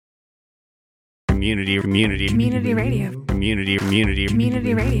community radio, community radio,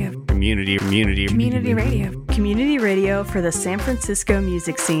 community radio for the San Francisco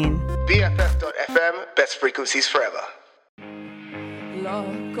music scene. BFF.FM, best frequencies forever.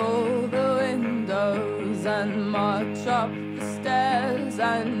 Lock all the windows and march up the stairs,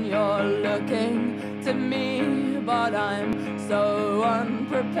 and you're looking to me, but I'm so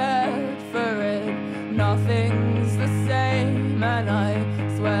unprepared for it. Nothing's the same, and I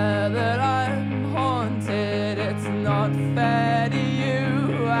swear that I'm haunted. It's not fair to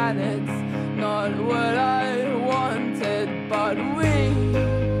you, and it's not what I wanted, but we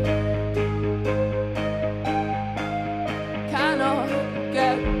cannot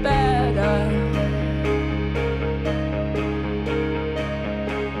get better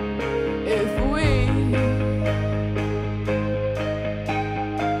if we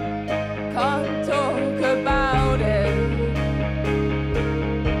can't talk about it.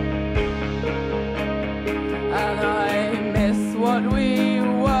 And I miss what we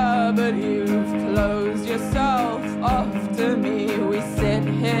were, but you've closed yourself off to me. We sit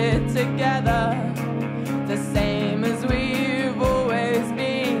here together, the same as we've always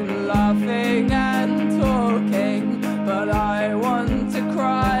been, laughing and talking, but I want to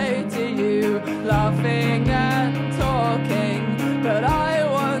cry to you. Laughing and talking, but I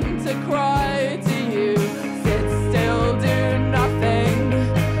want to cry to you. Sit still, do nothing.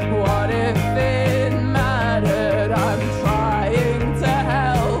 What if it mattered? I'm trying to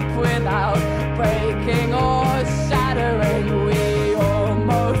help without breaking or shattering. We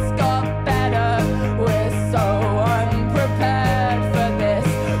almost got better. We're so unprepared for this,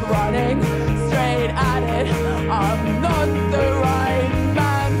 running straight at it. I'm not the right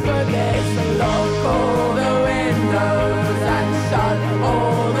man for this. Lock all the windows and shut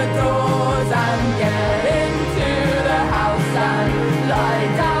all the doors and get into the house and lie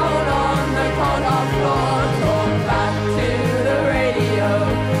down on the cold hard floor. Talk back to the radio,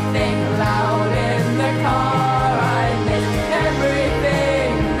 think loud in the car. I miss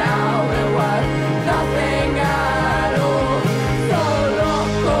everything now, it was nothing at all. So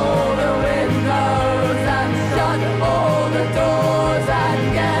lock all the windows and shut all the doors and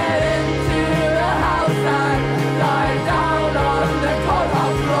get into the house and lie down on the cold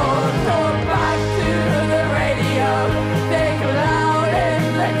hard floor. Talk back to the radio, think loud in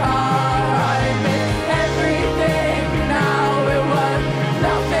the car. I miss everything now, it was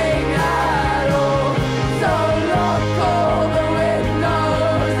nothing at all. So lock all the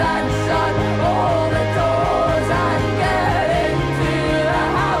windows and shut all the doors and get into the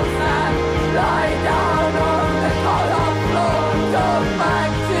house and lie down on the cold hard floor. Talk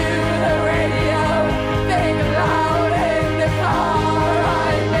back to the radio, think loud in the car.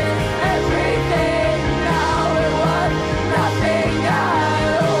 I miss everything now, it was nothing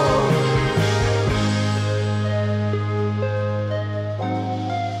at all.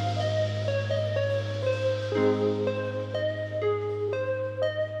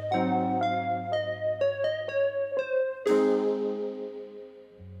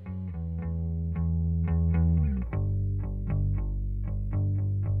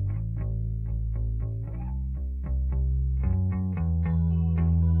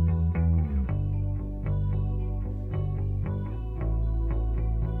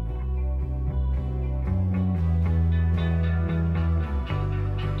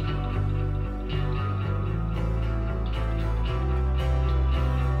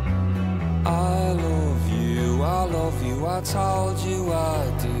 I love you, I told you I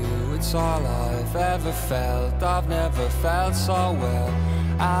do. It's all I've ever felt, I've never felt so well.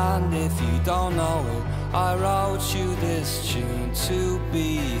 And if you don't know it, I wrote you this tune to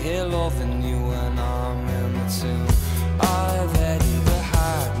be here loving you when I'm in the tune. I've headed the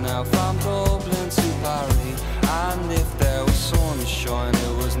heart now from Dublin to Paris, and if there was sunshine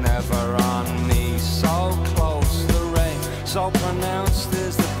it was never on me. So close the rain, so pronounced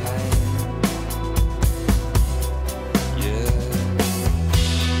is the pain.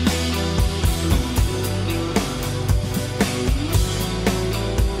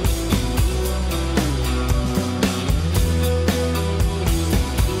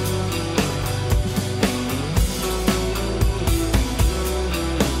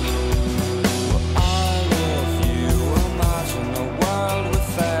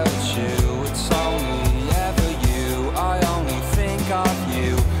 Of you.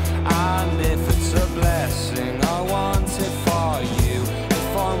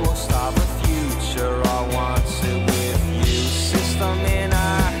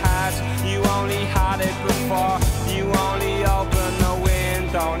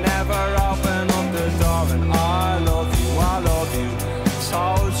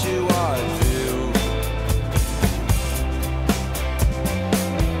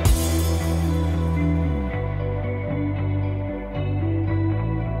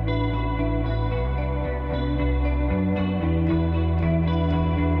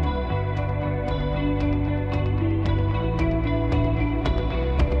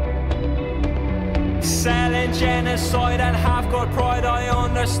 selling genocide and have got pride. I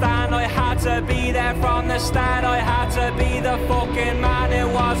understand I had to be there from the start. I had to be the fucking man. It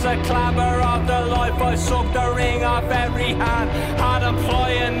was a clamour of the life. I sucked the ring off every hand. Had them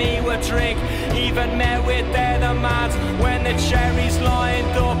plying me with drink, even met with their demands. When the cherries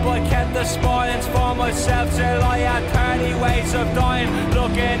lined up, I kept the spoilings for myself till I had 30 ways of dying.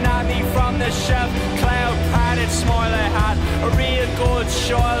 Looking at me from the shelf, cloud padded smile I had. A real good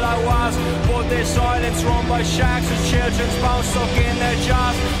child I was, but this island's run by sharks with children's bones stuck in their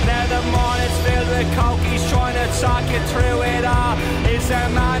jaws. Now the morning's filled with cokies trying to talk you through it all. Is their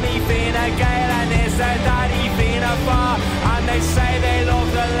mommy Fina Gale and is their daddy Fina Far? And they say they love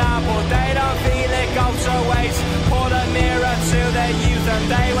the land, but they don't feel it goes to waste. Put a mirror to their youth and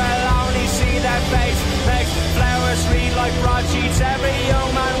they will only see their face. Make flowers read like broadsheets, every young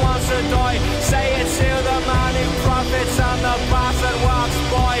man wants to die. Say it to the man who profits and the bastard walks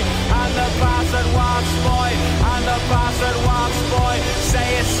by. And the bastard walks by, and the bastard walks by. Say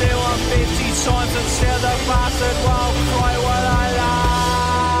it to him 50 times and still the bastard won't cry. Well, I lie.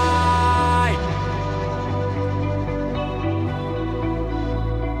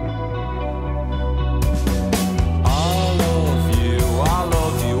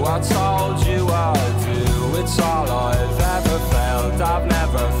 I told you I'd do, it's all I've ever felt. I've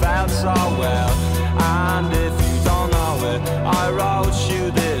never felt so well. And if you don't know it, I wrote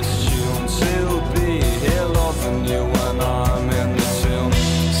you this tune to be here loving you when I'm in the tune.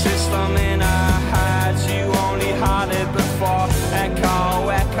 System in our heads, you only had it before. Echo,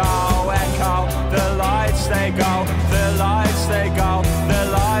 echo, echo. The lights they go, the lights they go, the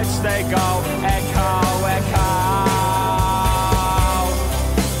lights they go. Echo, echo.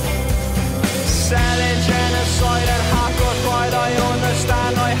 Selling genocide and hardcore pride. I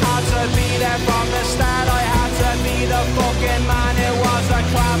understand I had to be there from the start. I had to be the fucking man. It was a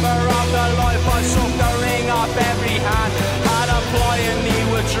clamour of the life. I sucked the ring off every hand. Had them plying me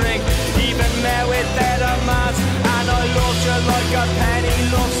with drink, even met with their demands. And I loved you like a penny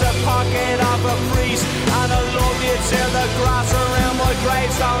loves the pocket of a priest. And I love you till the grass around my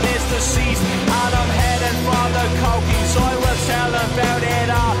gravestone is deceased. And I'm heading for the cokies. I will tell about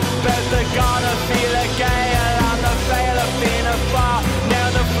it all. About the god of Fila Gale and the veil of Fina Far. Now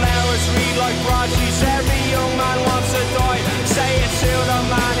the flowers read like broadsheets. Every young man wants to die. Say it to the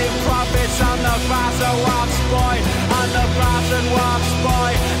man who profits and the bastard walks by. And the bastard walks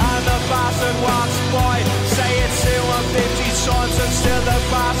by. And the bastard walks by. Say it to him 50 times and still the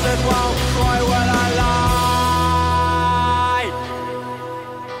bastard won't cry. Well, I lie.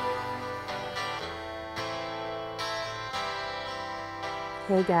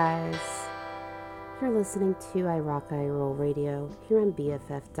 Hey guys, you're listening to I Rock I Roll Radio here on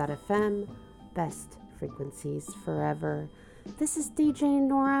BFF.FM, best frequencies forever. This is DJ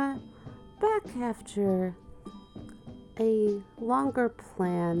Nora, back after a longer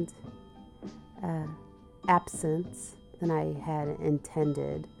planned absence than I had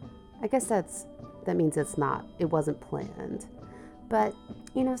intended. I guess that means it wasn't planned. But,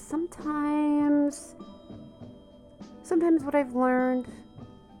 you know, sometimes what I've learned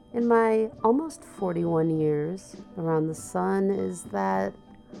in my almost 41 years around the sun is that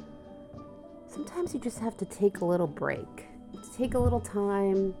sometimes you just have to take a little break, to take a little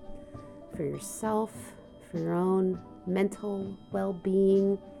time for yourself, for your own mental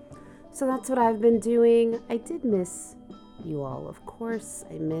well-being. So that's what I've been doing. I did miss you all, of course.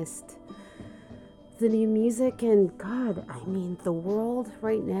 I missed the new music, and God, I mean, the world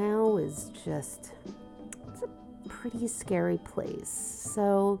right now is just, it's a pretty scary place.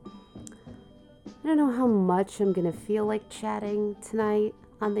 So I don't know how much I'm gonna feel like chatting tonight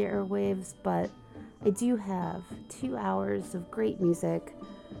on the airwaves, but I do have 2 hours of great music.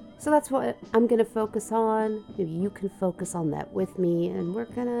 So that's what I'm gonna focus on. Maybe you can focus on that with me, and we're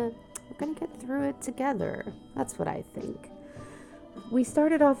gonna get through it together. That's what I think. We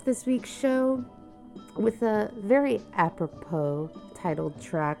started off this week's show with a very apropos titled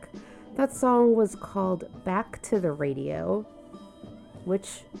track. That song was called Back to the Radio,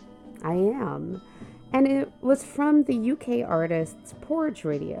 which I am. And it was from the UK artists Porridge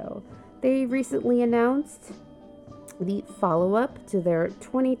Radio. They recently announced the follow-up to their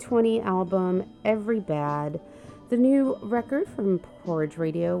 2020 album, Every Bad. The new record from Porridge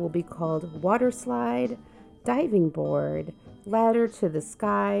Radio will be called Waterslide, Diving Board, Ladder to the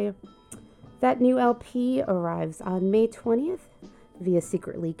Sky. That new LP arrives on May 20th via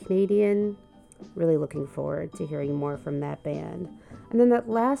Secretly Canadian. Really looking forward to hearing more from that band. And then that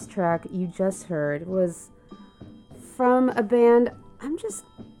last track you just heard was from a band I'm just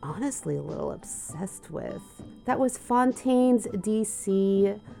honestly a little obsessed with. That was Fontaine's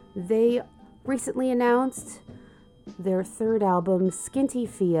DC. They recently announced their third album, Skinty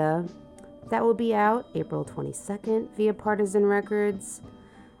Fia. That will be out April 22nd via Partisan Records.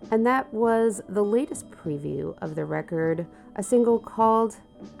 And that was the latest preview of the record, a single called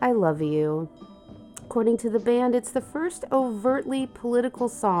I Love You. According to the band, it's the first overtly political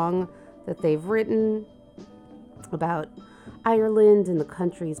song that they've written about Ireland and the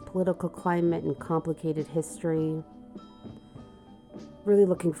country's political climate and complicated history. Really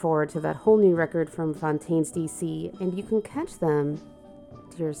looking forward to that whole new record from Fontaines DC, and you can catch them,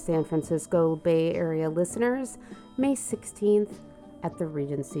 dear San Francisco Bay Area listeners, May 16th at the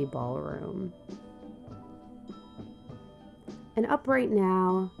Regency Ballroom. And up right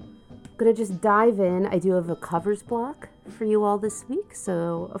now, I'm gonna just dive in. I do have a covers block for you all this week,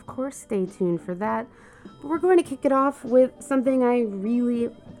 so of course stay tuned for that. But we're going to kick it off with something I really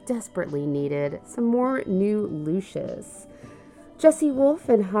desperately needed, some more new Lucius. Jesse Wolfe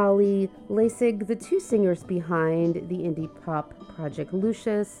and Holly Lasig, the two singers behind the indie pop project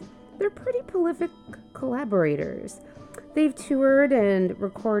Lucius, they're pretty prolific collaborators. They've toured and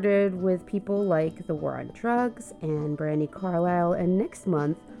recorded with people like The War on Drugs and Brandi Carlile, and next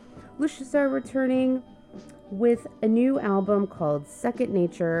month, Lucius are returning with a new album called Second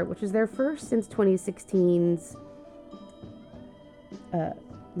Nature, which is their first since 2016's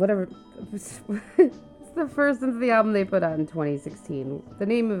it's the first since the album they put out in 2016, the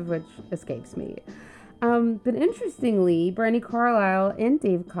name of which escapes me. But interestingly, Brandi Carlile and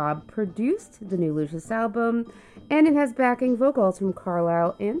Dave Cobb produced the new Lucius album, and it has backing vocals from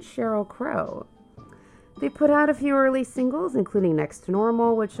Carlile and Sheryl Crow. They put out a few early singles, including Next to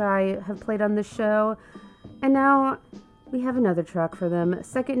Normal, which I have played on the show, and now we have another track for them.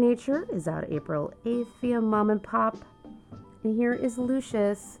 Second Nature is out April 8th via Mom and Pop, and here is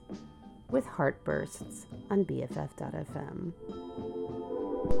Lucius with Heartbursts on BFF.fm.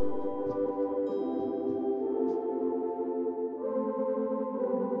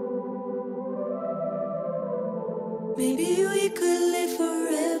 Maybe we could live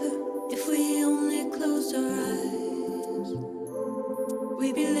forever if we only closed our eyes.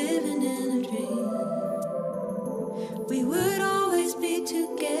 We'd be living in a dream. We would always be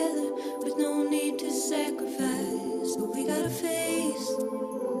together with no need to sacrifice. But we gotta face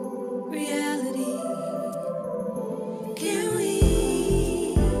reality. Can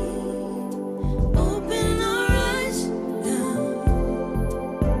we open our eyes now?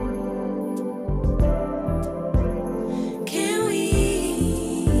 Can we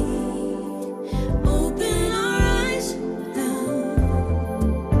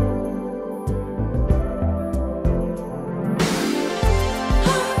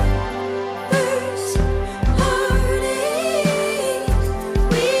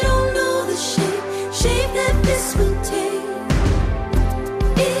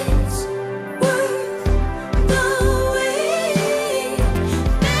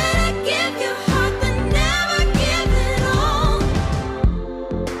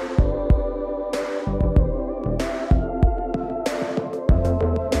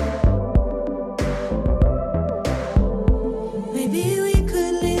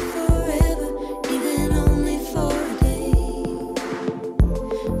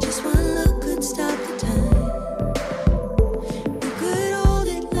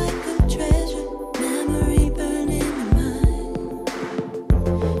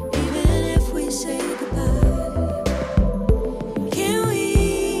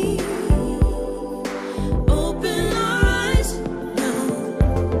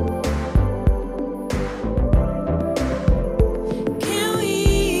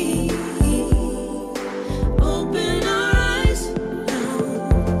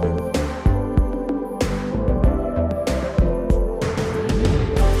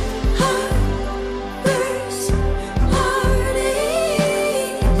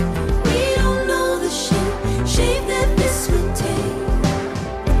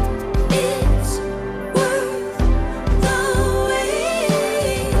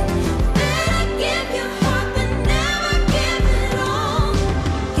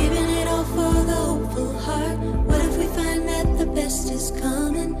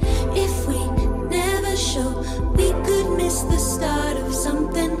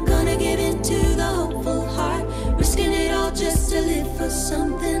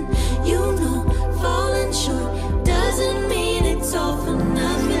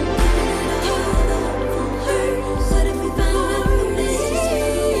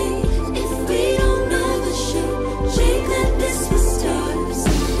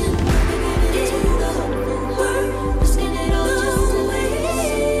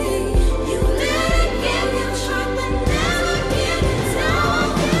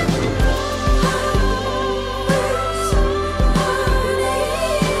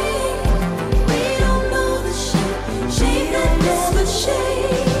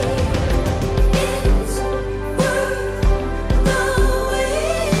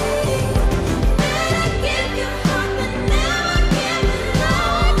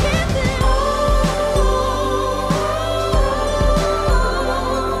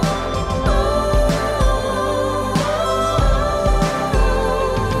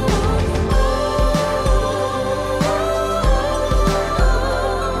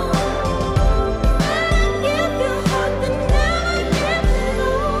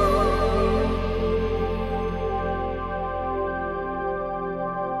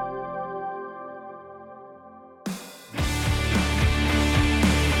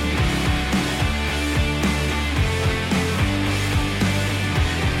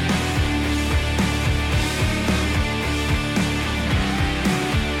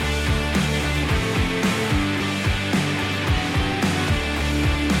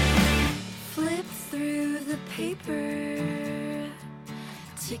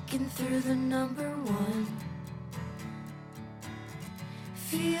ticking through the number one.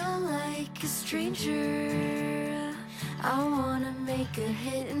 Feel like a stranger, I wanna make a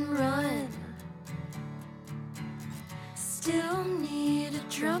hit and run. Still need a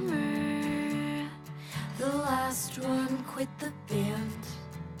drummer, the last one quit the band.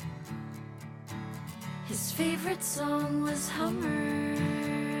 His favorite song was Hummer,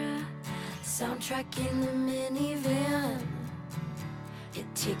 soundtrack in the minivan. It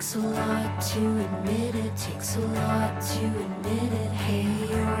takes a lot to admit it, takes a lot to admit it. Hey,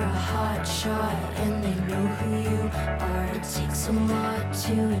 you're a hot shot and they know who you are. It takes a lot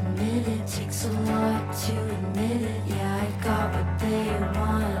to admit it, takes a lot to admit it. Yeah, I got what they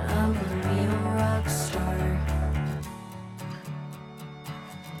want, I'm a real rock star.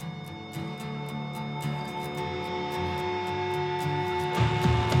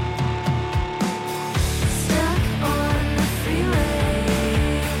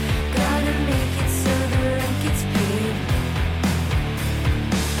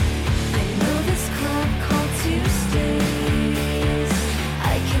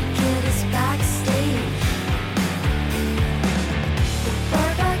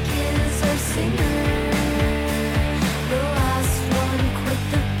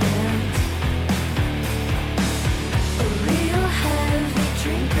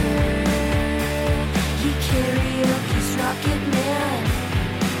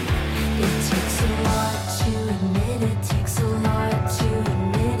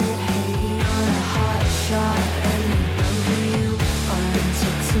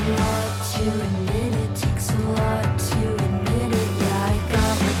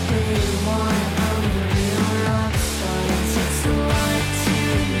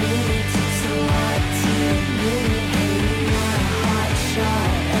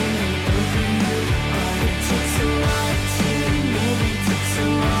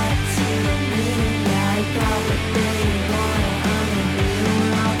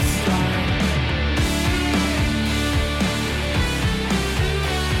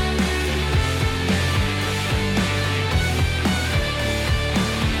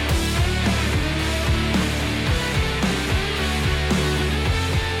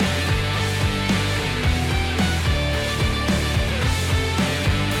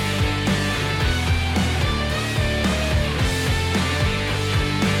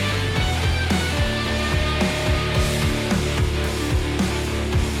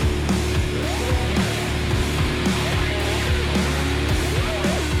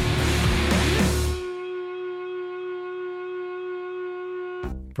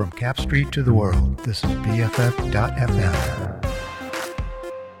 From Cap Street to the world, this is BFF.FM.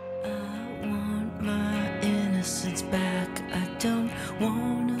 I want my innocence back. I don't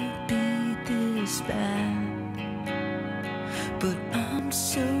wanna be this bad, but I'm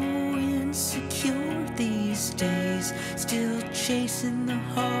so insecure these days. Still chasing the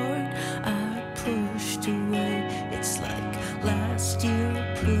heart I pushed away. It's like last year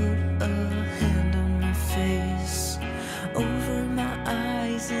I put a hand on my face, over my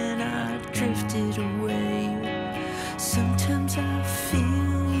eyes, and I drifted away. Sometimes I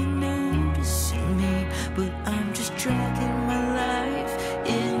feel you noticing me, but I'm just dragging my life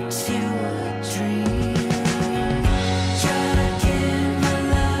into a dream. Dragging my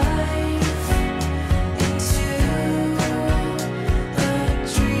life into a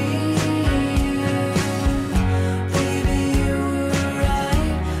dream.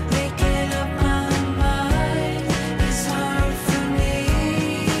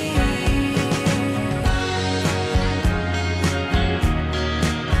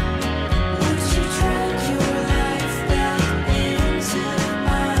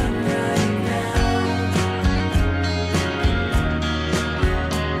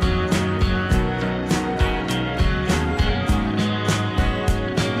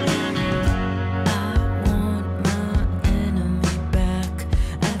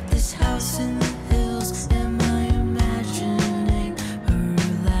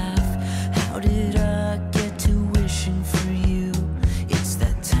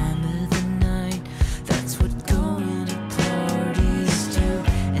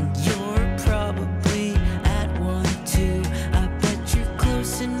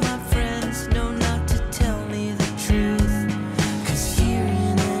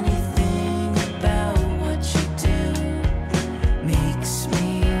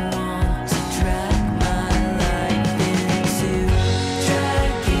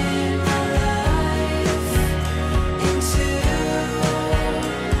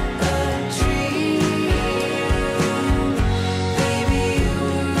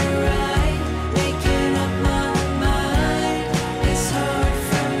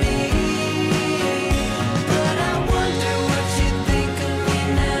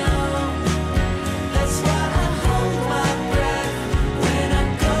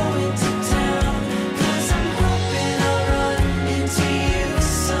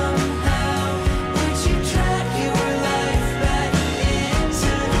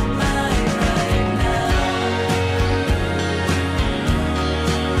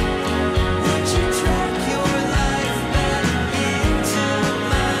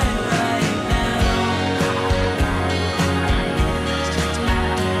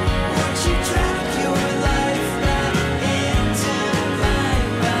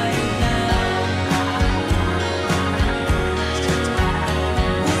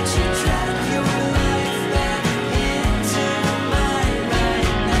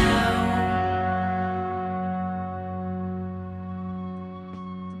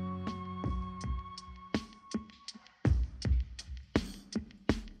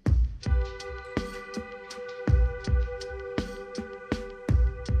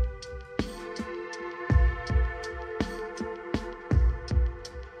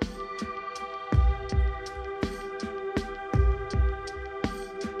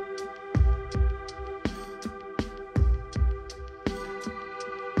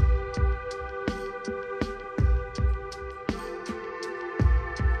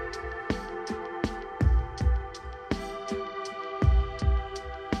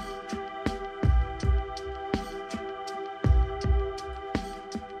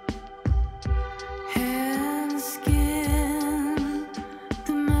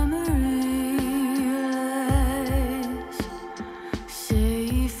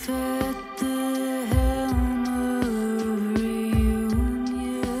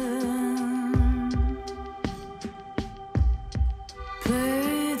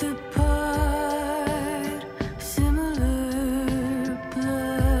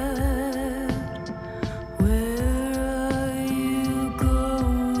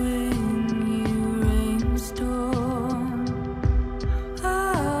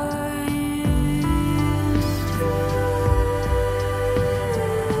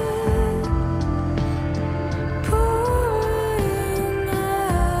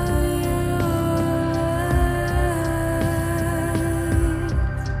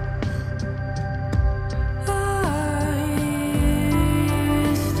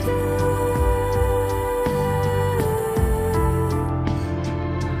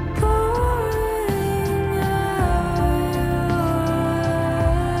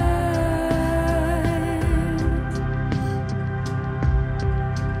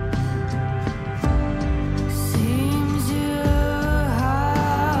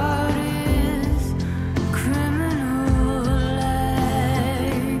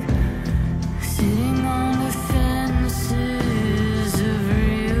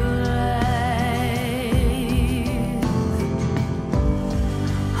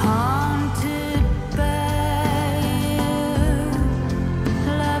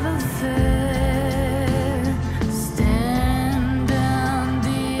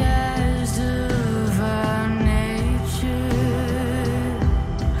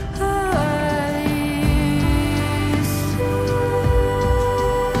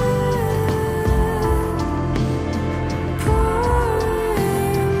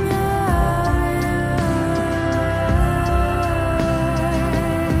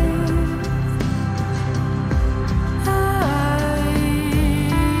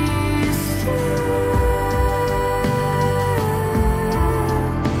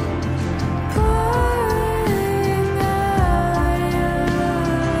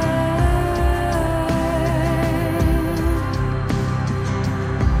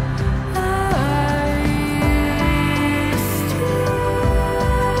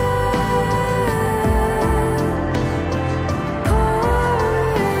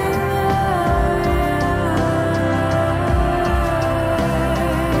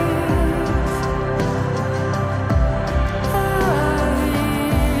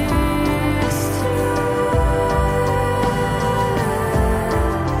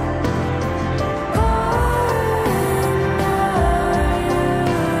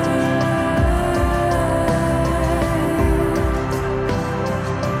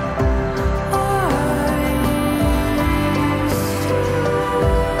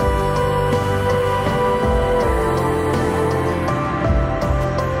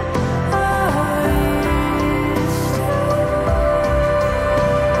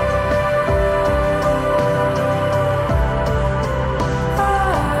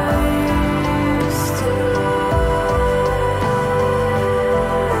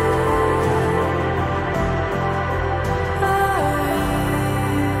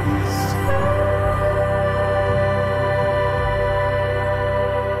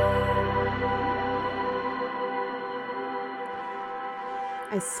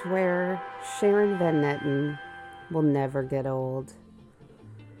 swear Sharon Van Etten will never get old.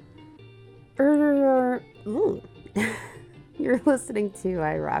 Ooh. You're listening to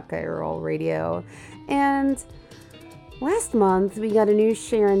I Rock, I Roll Radio. And last month we got a new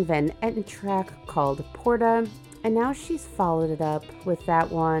Sharon Van Etten track called Porta. And now she's followed it up with that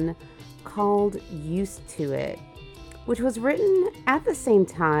one called Used to It, which was written at the same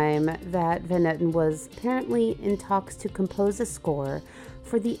time that Van Etten was apparently in talks to compose a score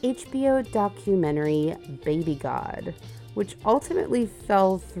for the HBO documentary Baby God, which ultimately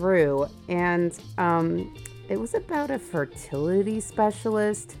fell through. And it was about a fertility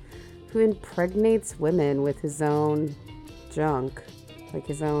specialist who impregnates women with his own junk, like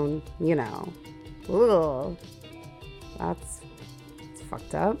his own, ugh, that's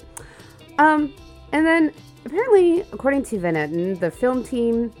fucked up. And then apparently, according to Van Etten, the film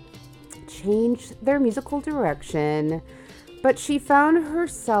team changed their musical direction, but she found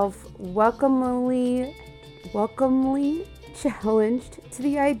herself welcomely challenged to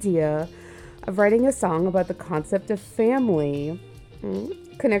the idea of writing a song about the concept of family,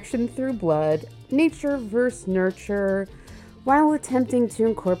 connection through blood, nature versus nurture, while attempting to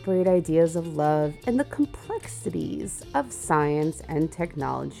incorporate ideas of love and the complexities of science and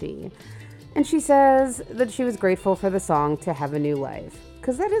technology. And she says that she was grateful for the song to have a new life,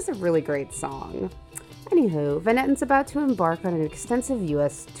 because that is a really great song. Anywho, Van Etten's about to embark on an extensive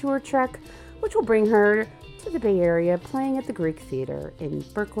U.S. tour trek, which will bring her to the Bay Area, playing at the Greek Theater in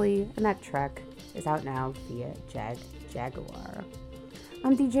Berkeley, and that trek is out now via Jaguar.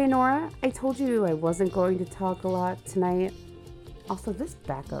 I'm DJ Nora. I told you I wasn't going to talk a lot tonight. Also, this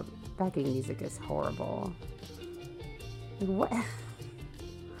backing music is horrible. What?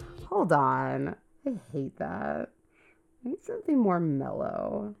 Hold on. I hate that. I need something more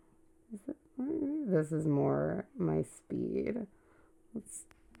mellow. Maybe this is more my speed.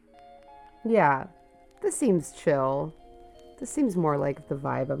 Yeah, this seems chill. This seems more like the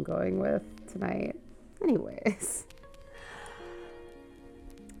vibe I'm going with tonight. Anyways.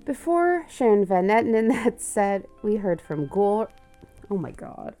 Before Sharon Van Etten in that set, we heard from Girlpool.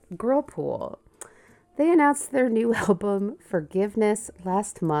 They announced their new album, Forgiveness,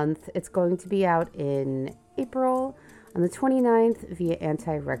 last month. It's going to be out in April on the 29th via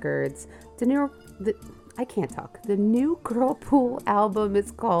Anti Records. The new Girlpool album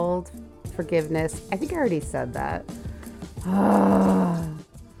is called Forgiveness. I think I already said that.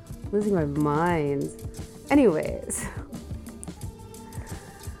 Losing my mind. Anyways,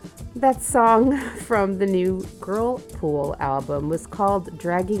 that song from the new Girlpool album was called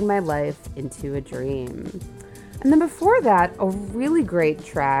Dragging My Life into a Dream. And then before that, a really great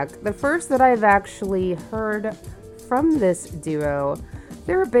track, the first that I've actually heard from this duo.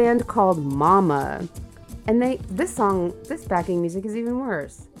 They're a band called Mama. And this backing music is even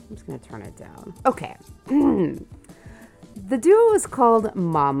worse. I'm just going to turn it down. Okay. The duo is called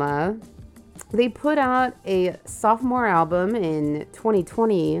Mama. They put out a sophomore album in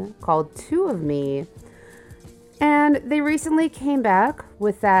 2020 called Two of Me. And they recently came back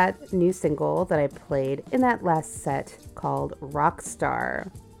with that new single that I played in that last set called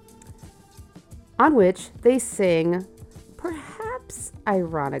Rockstar, on which they sing, perhaps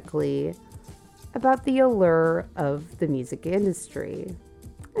ironically, about the allure of the music industry.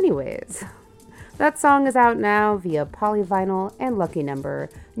 Anyways, that song is out now via Polyvinyl and Lucky Number.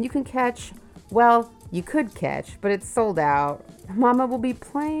 And you could catch, but it's sold out. Mama will be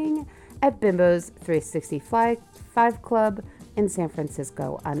playing at Bimbo's 365 Club in San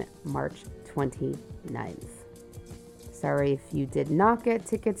Francisco on March 29th. Sorry if you did not get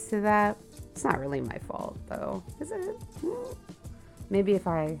tickets to that. It's not really my fault, though, is it? Maybe if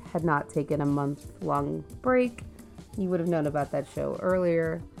I had not taken a month-long break, you would have known about that show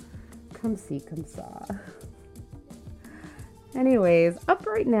earlier. Come see, come saw. Anyways, up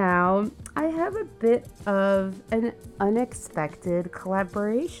right now, I have a bit of an unexpected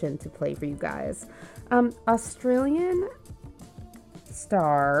collaboration to play for you guys. Australian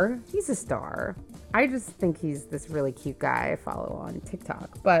star, he's a star. I just think he's this really cute guy I follow on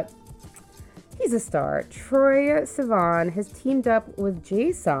TikTok, but he's a star. Troye Sivan has teamed up with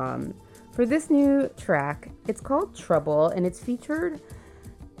Jay-Som for this new track. It's called Trouble, and it's featured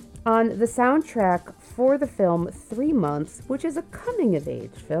on the soundtrack for the film 3 Months, which is a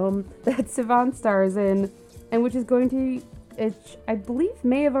coming-of-age film that Sivan stars in, and which is going to, I believe,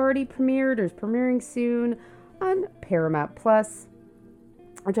 may have already premiered or is premiering soon on Paramount Plus,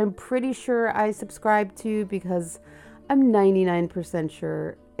 which I'm pretty sure I subscribe to because I'm 99%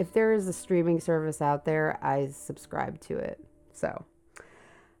 sure if there is a streaming service out there, I subscribe to it. So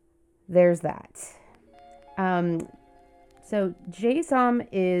there's that. So Jae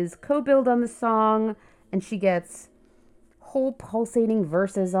is co-billed on the song, and she gets whole pulsating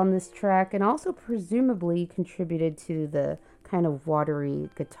verses on this track, and also presumably contributed to the kind of watery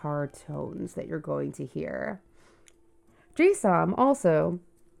guitar tones that you're going to hear. Jae also,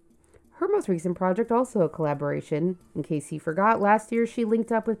 her most recent project, also a collaboration. In case you forgot, last year she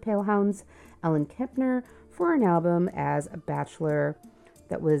linked up with Palehound's Ellen Kempner for an album as a Bachelor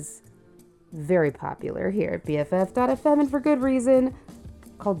that was very popular here at BFF.fm, and for good reason,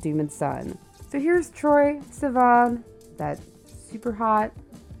 called Doom and Son. So here's Troye Sivan, that super hot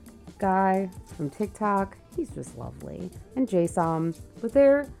guy from TikTok. He's just lovely. And Jae with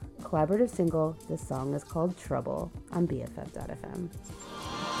their collaborative single. This song is called Trouble on BFF.fm.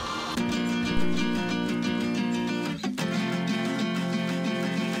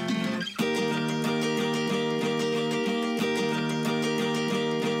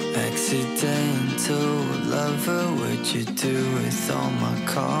 Accidental lover, what'd you do with all my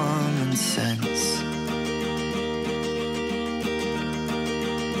common sense?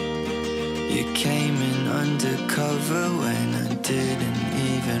 You came in undercover when I didn't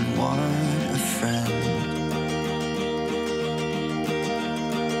even want a friend.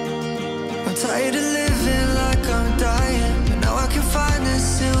 I'm tired of living like I'm dying, but now I can find the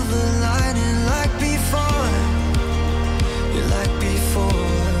silver lining like before. You like before.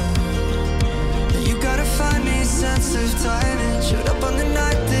 Gotta find a sense of timing. Showed up on the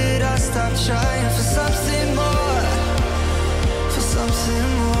night that I stopped trying for something more, for something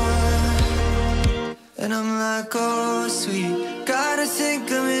more. And I'm like, oh sweet, gotta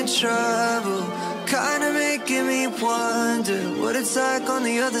think I'm in trouble. Kinda making me wonder what it's like on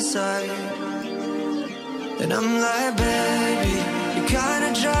the other side. And I'm like, baby, you're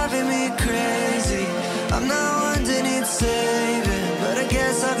kinda driving me crazy. I'm not one that needs saving, but I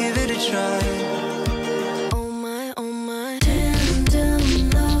guess I'll give it a try.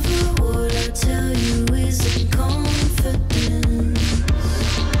 Tell you isn't confidence.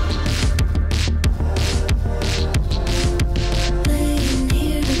 Laying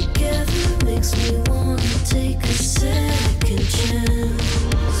here together makes me wanna take a second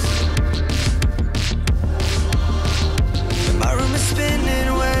chance. My room is spinning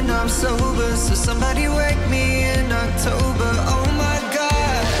when I'm sober, so somebody wake me in October. Oh my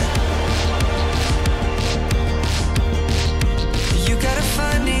God, you gotta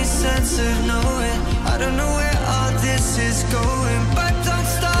find a sense of knowing. I don't know where all this is going, but don't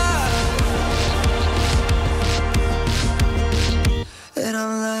stop. And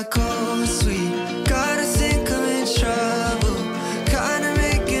I'm like, oh sweet, gotta think I'm in trouble. Kinda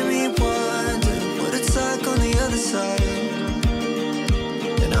making me wonder what it's like on the other side.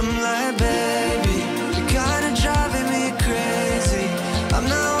 And I'm like, baby, you're kinda driving me crazy. I'm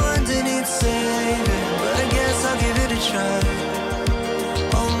not one that needs saving, but I guess I'll give it a try.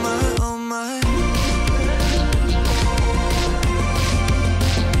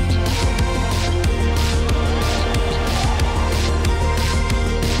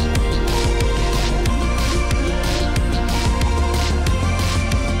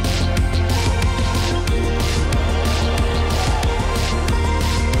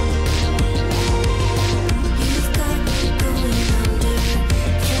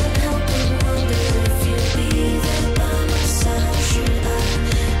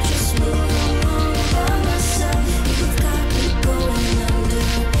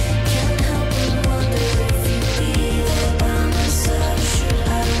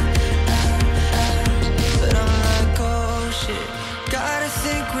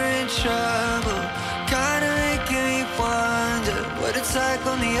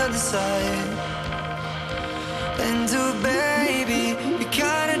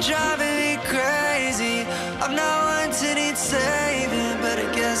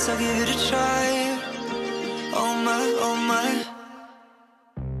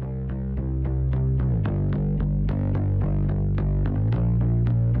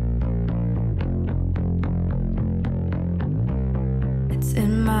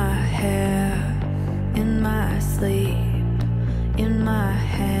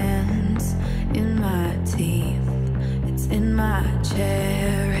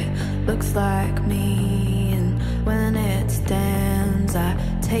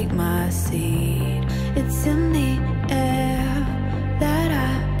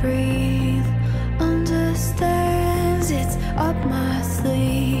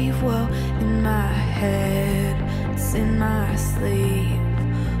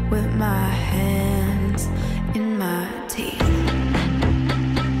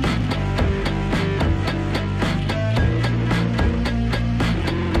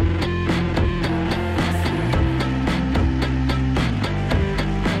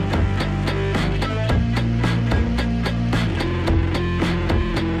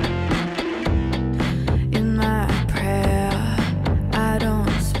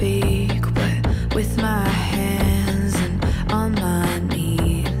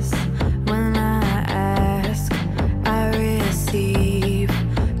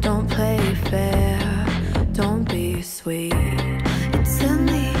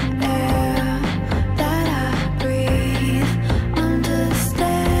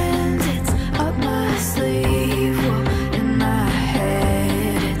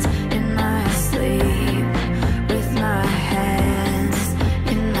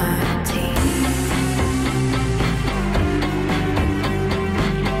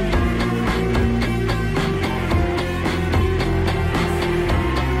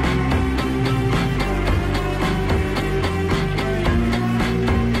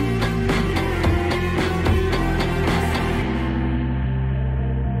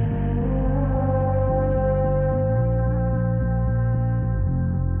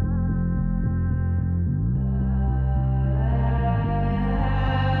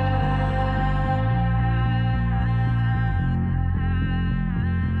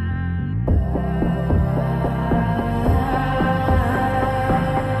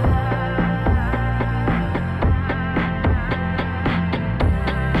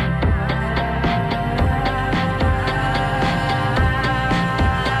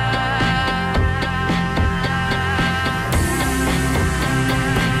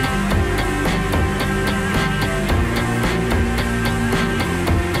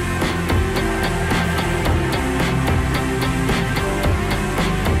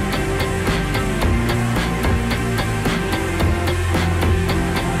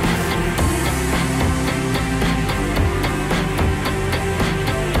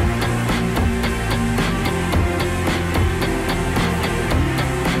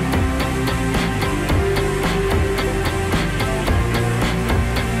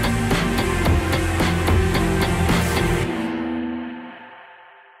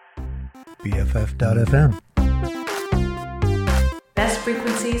 BFF.FM. Best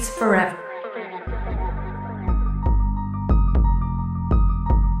frequencies forever.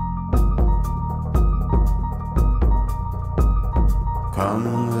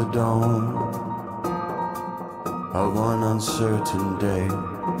 Come the dawn of one uncertain day,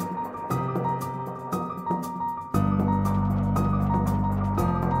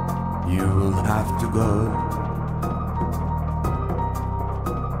 you will have to go,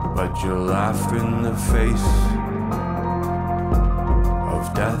 but you'll laugh in the face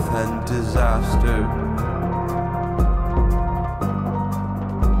of death and disaster.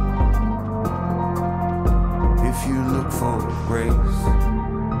 If you look for grace,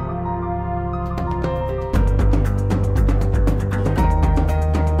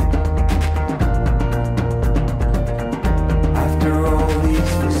 after all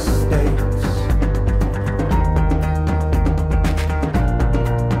these mistakes,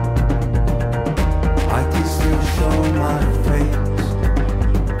 I can still show my face.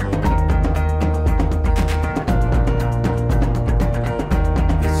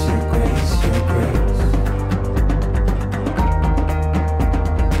 It's your grace, your grace.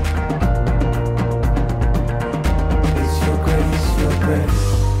 It's your grace, your grace.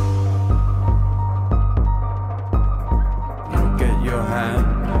 Look at your hand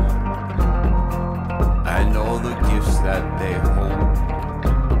and all the gifts that they hold,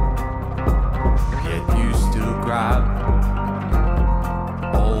 yet you still grab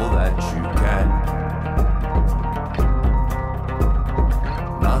all that you can.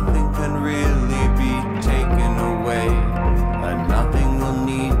 Nothing can really be taken away, and nothing will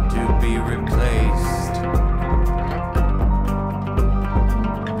need to be replaced.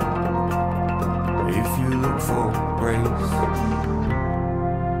 If you look for grace,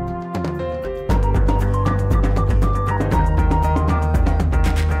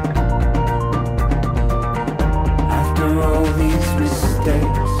 after all these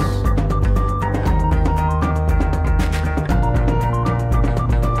mistakes,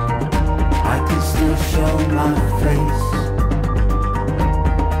 I can still show my face.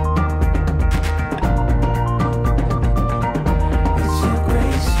 It's your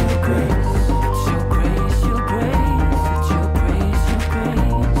grace, your grace. It's your grace, your grace. It's your grace, your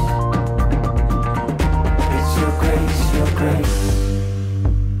grace. It's your grace, your grace.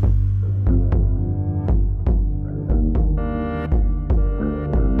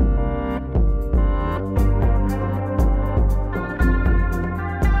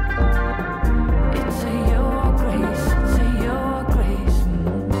 It's your grace, it's your grace.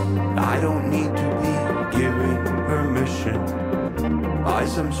 I don't need to be given permission by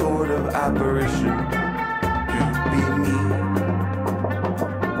some sort of apparition to be me.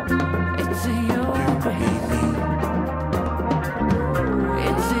 It's your grace.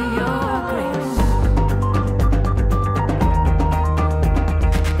 It's your grace.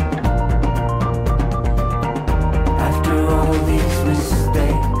 After all these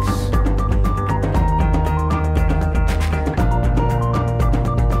mistakes,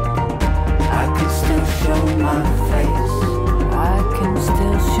 I can still show my face. I can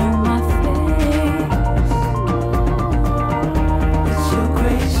still show my face. It's your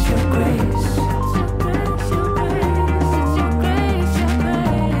grace, your grace. It's your grace, your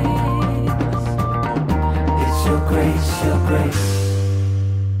grace. It's your grace, your grace.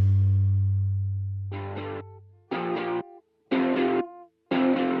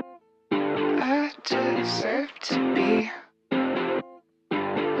 I deserve to be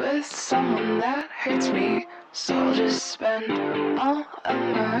with someone that hurts me, so I'll just spend all of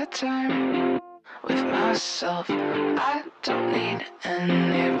my time with myself. I don't need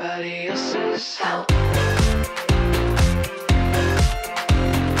anybody else's help.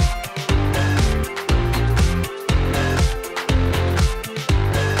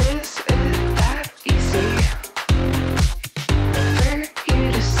 Is it that easy for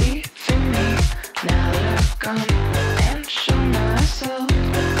you to see through me now that I've gone and shown myself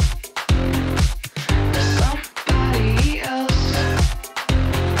to somebody else?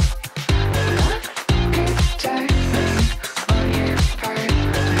 Not protecting on your part.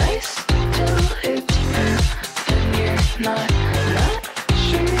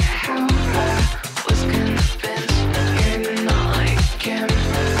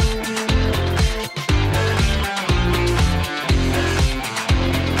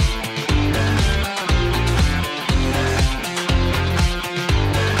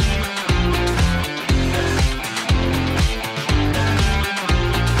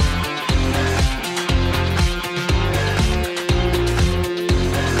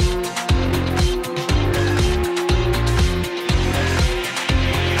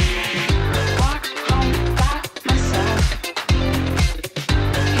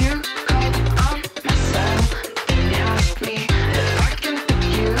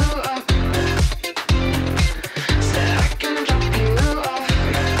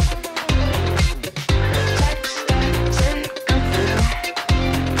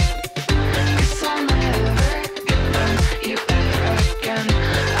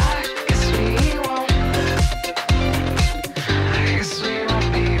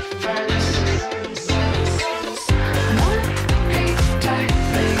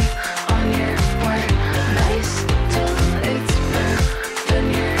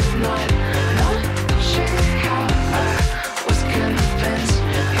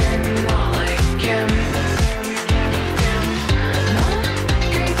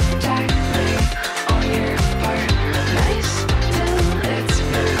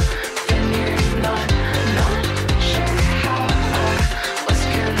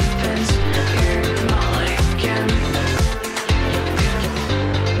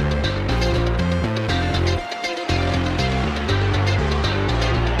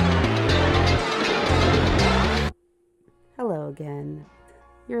 again.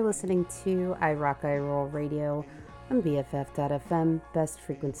 You're listening to I Rock, I Roll Radio on BFF.FM, best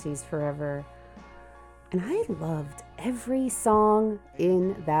frequencies forever. And I loved every song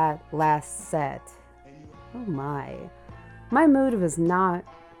in that last set. Oh my. My mood was not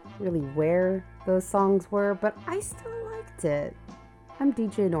really where those songs were, but I still liked it. I'm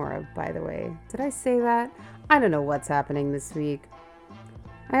DJ Nora, by the way. Did I say that? I don't know what's happening this week.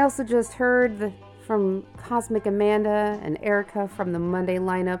 I also just heard from Cosmic Amanda and Erica from the Monday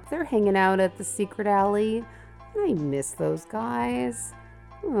lineup. They're hanging out at the Secret Alley. And I miss those guys.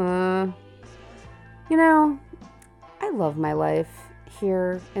 You know, I love my life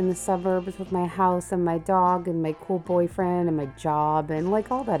here in the suburbs with my house and my dog and my cool boyfriend and my job and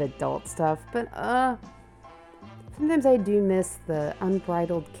like all that adult stuff. But sometimes I do miss the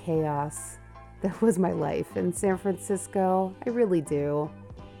unbridled chaos that was my life in San Francisco. I really do.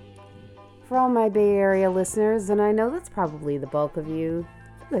 For all my Bay Area listeners, and I know that's probably the bulk of you,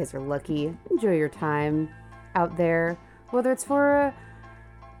 you guys are lucky. Enjoy your time out there, whether it's for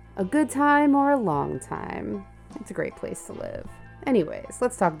a good time or a long time. It's a great place to live. Anyways,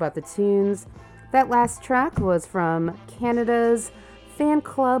 let's talk about the tunes. That last track was from Canada's Fan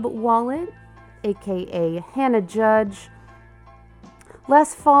Club Wallet, aka Hannah Judge.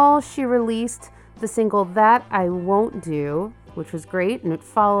 Last fall, she released the single That I Won't Do, which was great, and it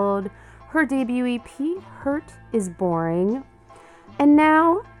followed her debut EP, Hurt is Boring. And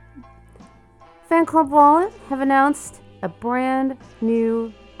now, Fan Club Wallet have announced a brand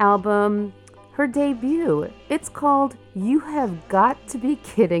new album, her debut. It's called You Have Got to Be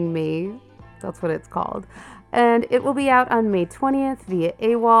Kidding Me. That's what it's called. And it will be out on May 20th via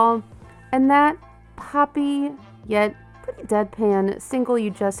AWOL. And that poppy, yet pretty deadpan single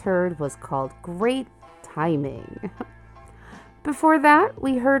you just heard was called Great Timing. Before that,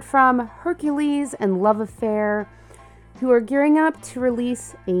 we heard from Hercules and Love Affair, who are gearing up to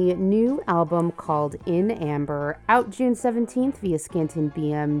release a new album called In Amber, out June 17th via Scanton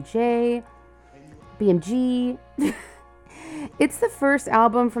BMG. It's the first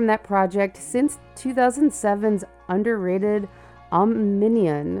album from that project since 2007's underrated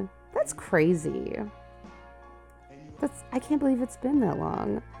Omnion. That's crazy. I can't believe it's been that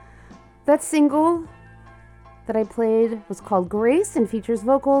long. That single that I played was called Grace and features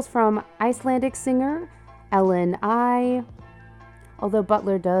vocals from Icelandic singer Ellen I. Although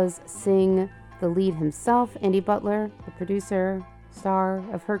Butler does sing the lead himself, Andy Butler, the producer, star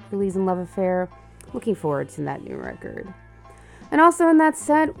of Hercules and Love Affair. Looking forward to that new record. And also in that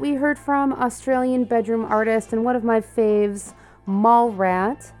set, we heard from Australian bedroom artist and one of my faves,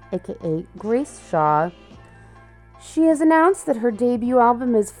 Mallrat, aka Grace Shaw. She has announced that her debut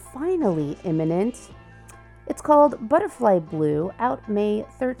album is finally imminent. It's called Butterfly Blue, out May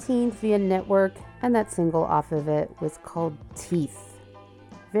 13th via Network, and that single off of it was called Teeth.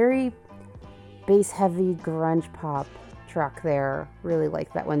 Very bass-heavy grunge pop track there. Really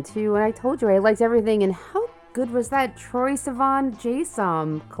liked that one too. And I told you I liked everything. And how good was that Troye Sivan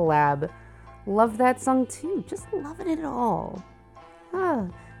J-Som collab? Love that song too. Just loving it all.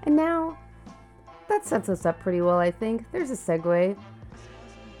 And now that sets us up pretty well, I think. There's a segue.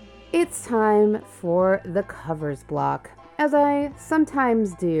 It's time for the covers block, as I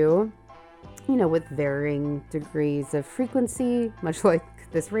sometimes do, with varying degrees of frequency, much like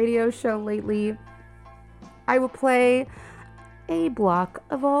this radio show lately. I will play a block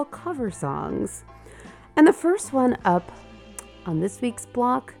of all cover songs. And the first one up on this week's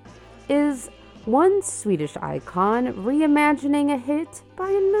block is one Swedish icon reimagining a hit by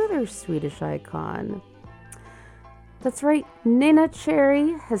another Swedish icon. That's right, Nina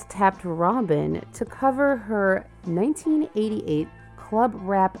Cherry has tapped Robin to cover her 1988 club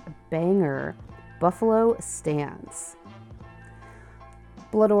rap banger, Buffalo Stance.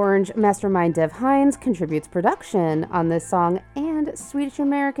 Blood Orange mastermind Dev Hynes contributes production on this song, and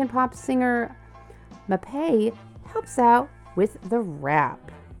Swedish-American pop singer Mapei helps out with the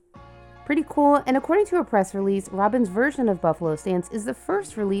rap. Pretty cool, and according to a press release, Robin's version of Buffalo Stance is the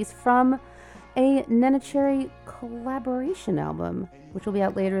first release from a Nina Cherry collaboration album, which will be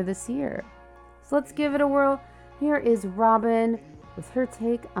out later this year. So let's give it a whirl. Here is Robin with her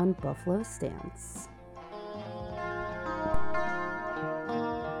take on Buffalo Stance.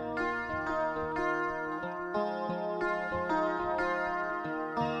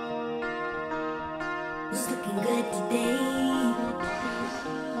 It's looking good today.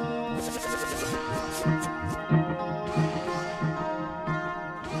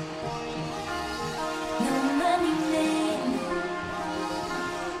 No money man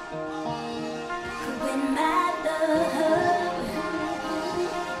could win my love.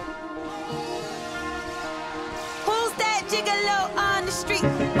 gigolo on the street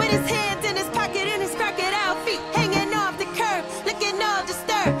with his hands in his pocket and his crocodile feet hanging off the curb, looking all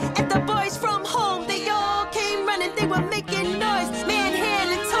disturbed. At the boys from home, they all came running, they were making noise,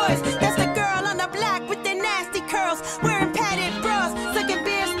 manhandling toys. That's the girl on the block with the nasty curls, wearing padded bras, sucking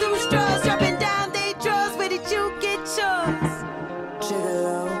beers through straws, dropping down they drawers. Where did you get yours?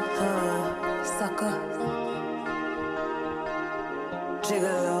 Gigolo, sucker.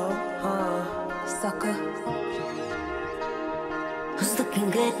 Gigolo, sucker. Who's looking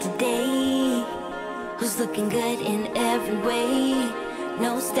good today? Who's looking good in every way?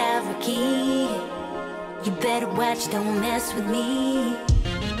 No style or key. You better watch, don't mess with me.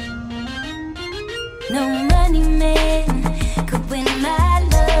 No money man could win my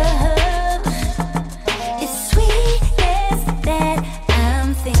love. It's sweet as that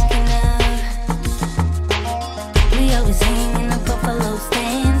I'm thinking of. We always hang in the buffalo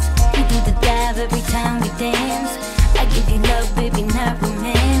stands. We do the dive every time we dance. I give you love, baby, not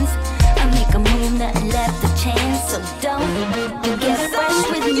romance. I make a move, nothing left to chance. So don't you get fresh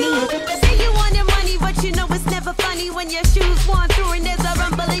with me. Say you wanted money, but you know it's never funny when your shoes worn through and there's a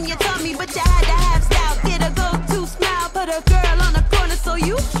rumble in your tummy. But you had to have style, get a go-to smile, put a girl on the corner so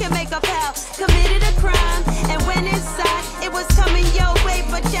you can make a pal. Committed a crime and went inside. It was coming your way,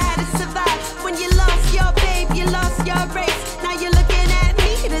 but you had to survive. When you lost your babe, you lost your race. Now you're looking at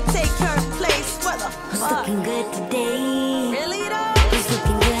me to take her place. What the fuck? Who's looking good today? Really though? Who's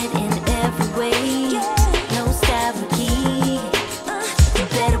looking good in every way? No style or key. You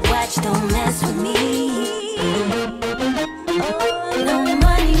better watch, don't mess with me. No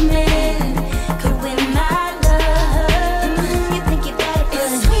money man could win my love. You think you got it, but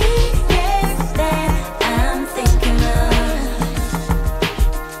it's sweet as that I'm thinking of.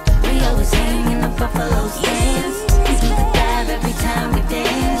 We always hang in the buffalo stands. We do the dive every time we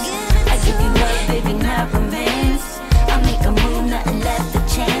dance. I give you love, baby, not romance. I make a move, nothing left to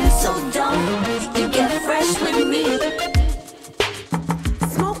chance. So don't you get fresh with me.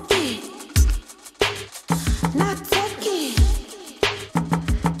 Smoking, not talking.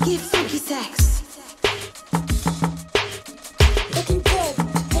 Give funky sex. Looking good,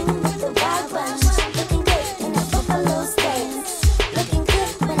 hanging with the wild bunch. Looking good in a buffalo stance. Looking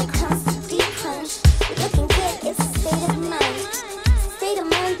good when it comes to deep punch. Looking good, it's a state of mind. State of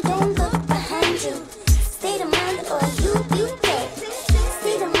mind, don't look behind you. State of mind or you be dead.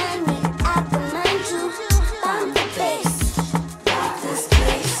 State of mind, me, I remind you. On the base, rock this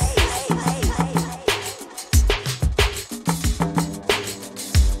place.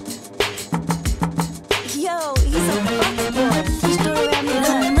 Yo, he's a fuck boy. He's still around me.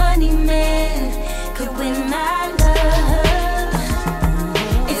 No money man could win my love.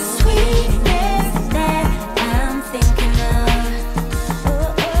 It's sweet as that I'm thinking of.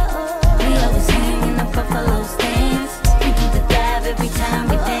 We always hang in the buffalo stands. We do the dive every time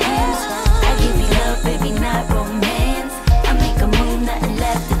we dance. I give you love, baby, not romance. I make a move, nothing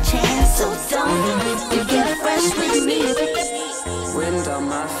left to chance. So don't you get fresh with me. Wind on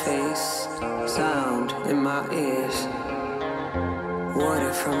my face, sound in my ears.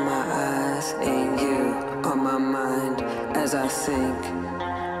 Water from my eyes, ain't you on my mind as I sink,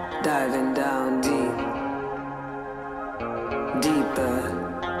 diving down deep, deeper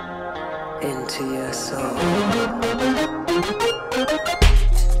into your soul.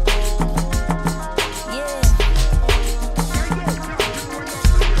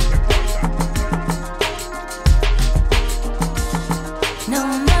 No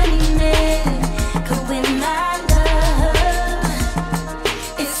money man could win my love.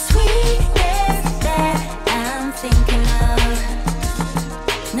 It's sweet as that I'm thinking of.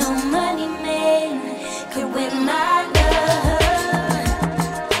 No money man could win my love.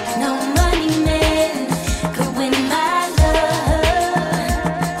 No money man could win my love.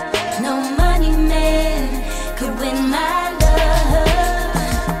 No money man could win my love.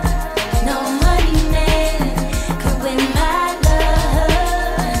 No money man could win my love.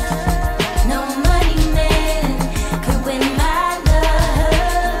 No money man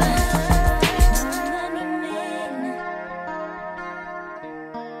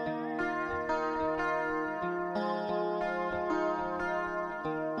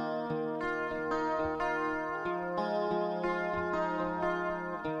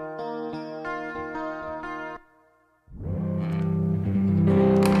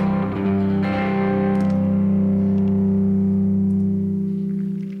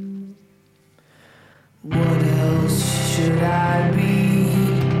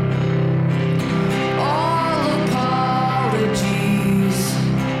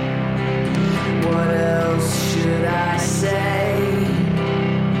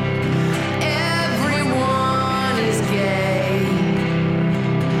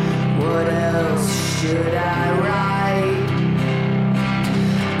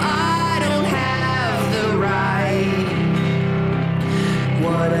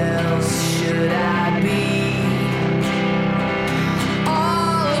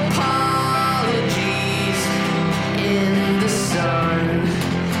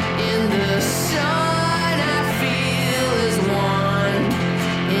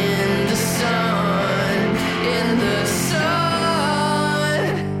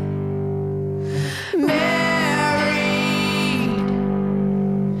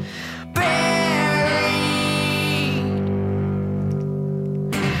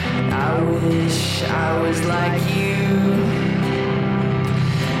wish I was like you,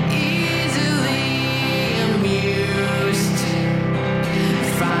 easily amused.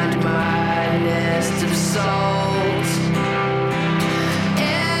 Find my nest of salt.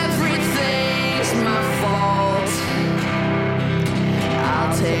 Everything's my fault.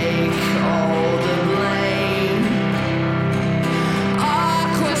 I'll take all the blame.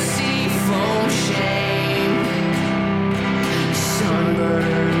 Aqua sea foam shame.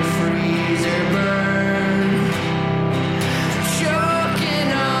 Sunburn, freezer burn. Choking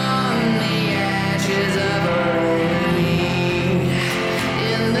on the ashes of our enemy.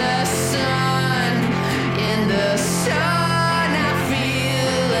 In the sun, I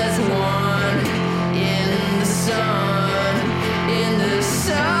feel as one. In the sun, in the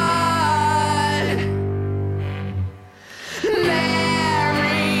sun.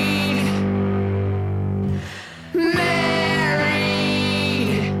 Married, married,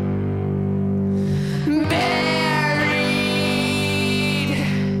 buried,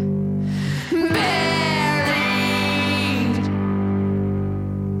 buried.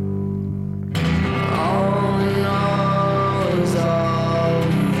 All in all is all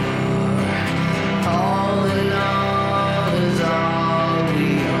we are. All in all is all we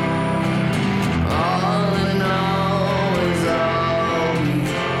are. All in all is all we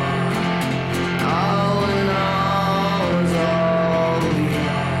are. All in all is all we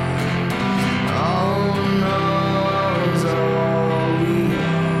are. All in all is all we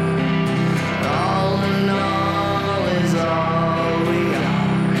are. All in all is all we are.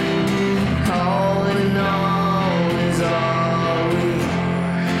 All in all is all we are.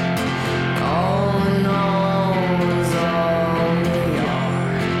 All in all is all we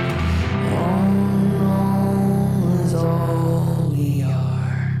are. All in all is all we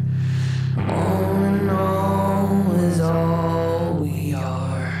are. All in all is all we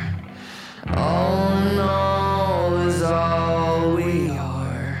are. All in all is all we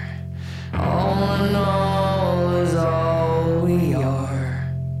are. All in all is all we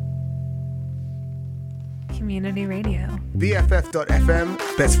are. Community radio. BFF.FM,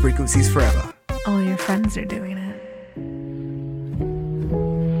 best frequencies forever. All your friends are doing it.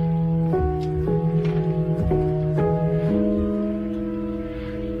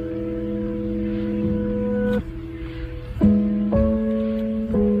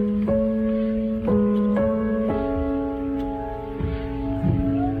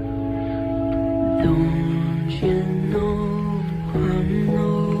 Don't you know I'm no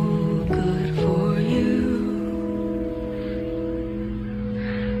good for you?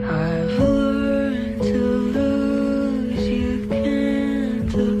 I've learned to lose.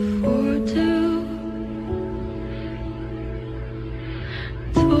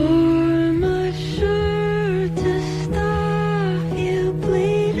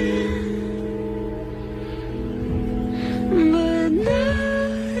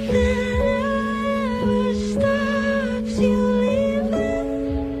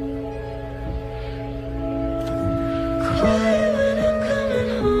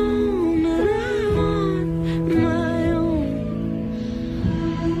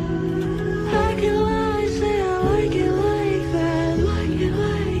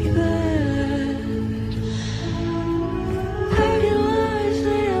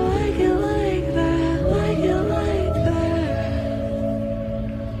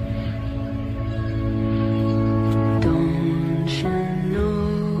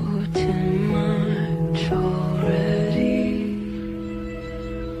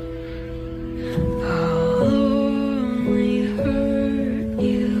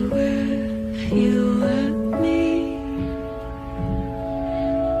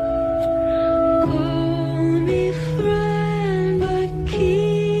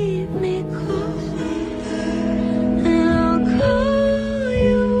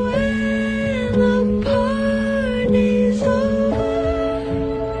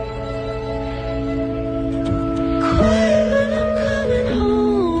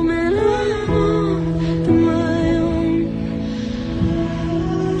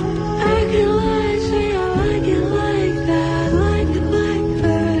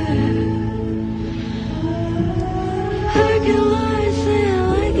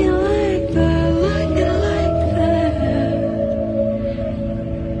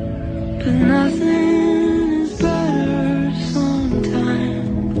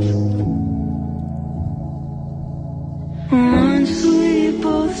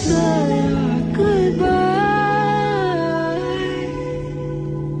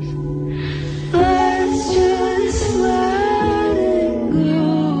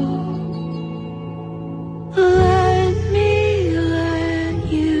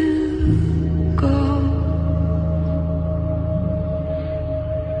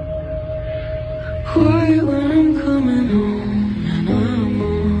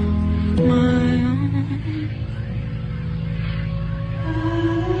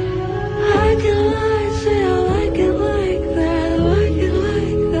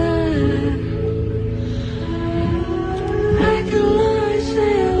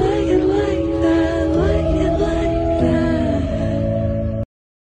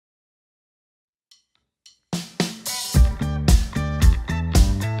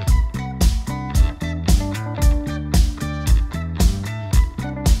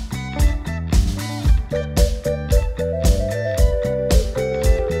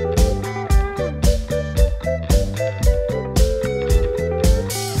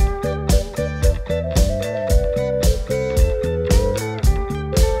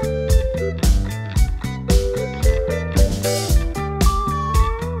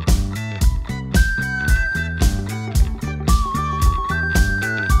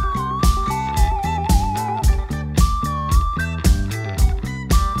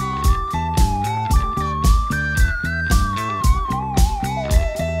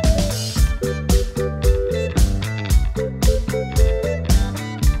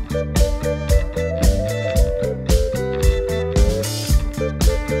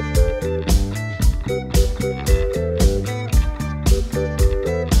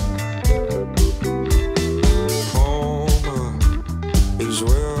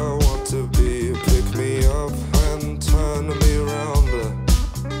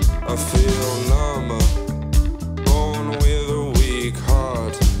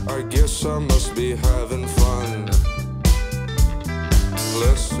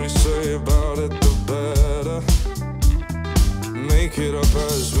 we say about it, the better. Make it up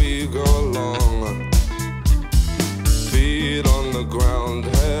as we go along. Feet on the ground,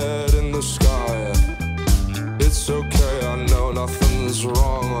 head in the sky. It's okay, I know nothing's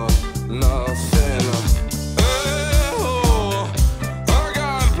wrong, nothing. Oh, I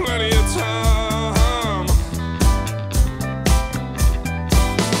got plenty of time.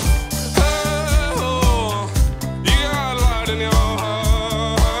 Oh, you got light in your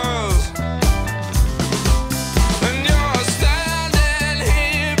eyes, and you're standing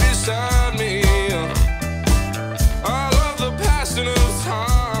here beside me. I love the passing of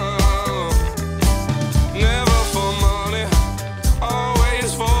time. Never for money,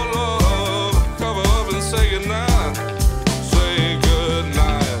 always for love. Cover up and say goodnight. Say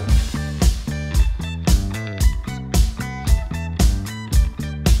goodnight.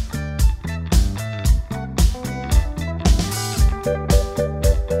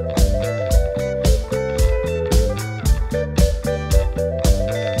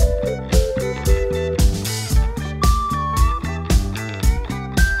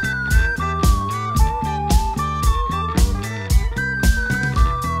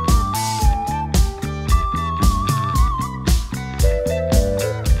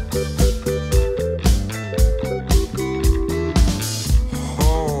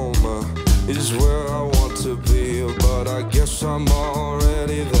 Home is where I want to be, but I guess I'm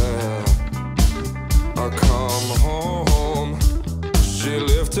already there. I come home, she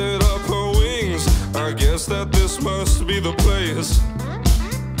lifted up her wings. I guess that this must be the place.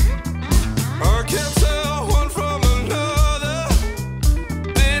 I can't tell one from another.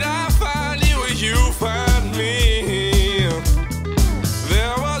 Did I find you or you find me?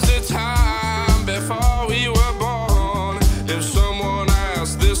 There was a time before we were born. If someone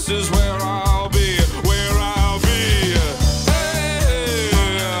asked, this is where I'll be, where I'll be. Hey,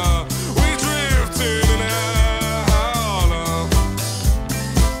 we drifted in and out.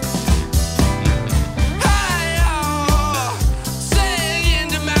 Hey, oh, singing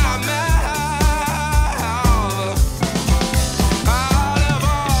to my mouth. Out of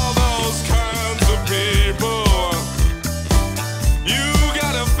all those kinds of people, you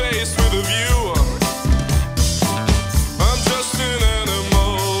got a face with a view. I'm just an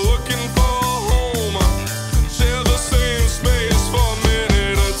animal looking for a home. Share the same space for a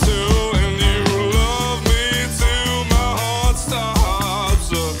minute or two, and you love me till my heart stops.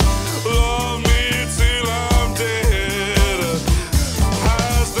 Love me till I'm dead.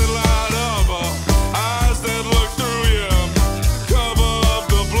 Eyes that light up, eyes that look through you. Cover up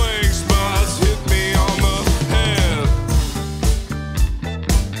the blank spots, hit me on the head.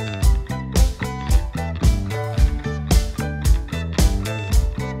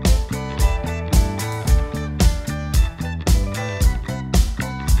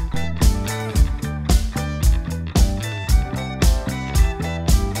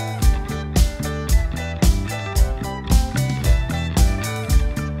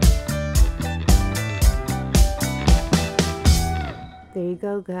 There you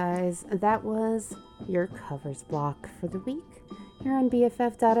go, guys. That was your covers block for the week here on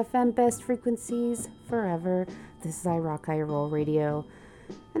BFF.FM, best frequencies forever. This is I Rock, I Roll Radio.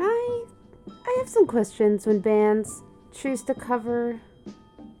 And I have some questions when bands choose to cover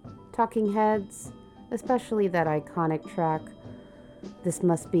Talking Heads, especially that iconic track, This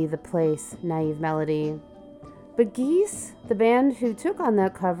Must Be the Place, Naive Melody. But Geese, the band who took on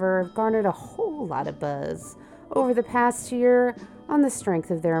that cover, have garnered a whole lot of buzz over the past year on the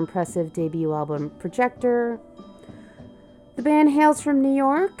strength of their impressive debut album, Projector. The band hails from New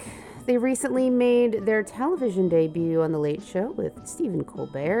York. They recently made their television debut on The Late Show with Stephen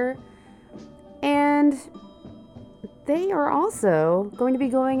Colbert. And they are also going to be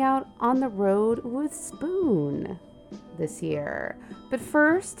going out on the road with Spoon this year. But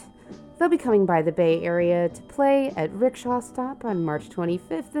first, they'll be coming by the Bay Area to play at Rickshaw Stop on March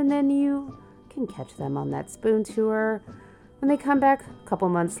 25th, and then you can catch them on that Spoon tour when they come back a couple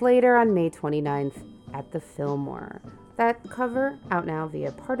months later on May 29th at the Fillmore. That cover out now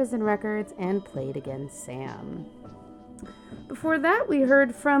via Partisan Records and Played Again Sam. Before that, we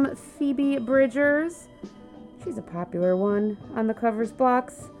heard from Phoebe Bridgers. She's a popular one on the covers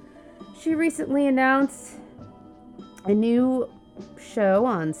blocks. She recently announced a new show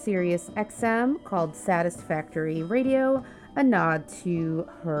on Sirius XM called Satisfactory Radio, a nod to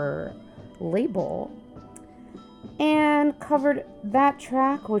her label, and covered that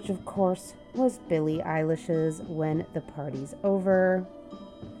track, which of course was Billie Eilish's When the Party's Over.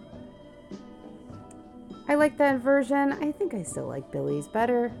 I like that version. I think I still like Billie's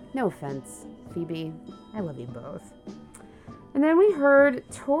better. No offense, Phoebe. I love you both. And then we heard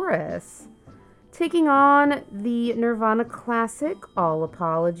Taurus taking on the Nirvana classic, All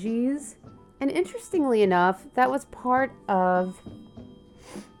Apologies. And interestingly enough, that was part of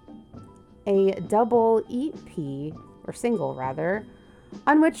a double EP, or single rather,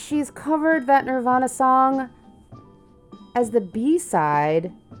 on which she's covered that Nirvana song as the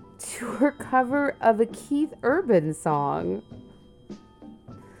B-side to her cover of a Keith Urban song.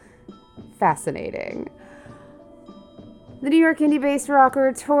 Fascinating. The New York indie-based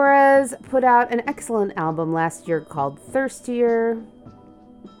rocker Torres put out an excellent album last year called Thirstier.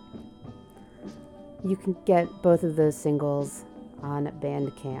 You can get both of those singles on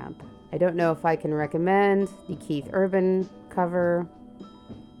Bandcamp. I don't know if I can recommend the Keith Urban cover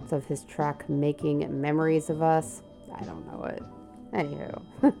of his track Making Memories of Us. I don't know it.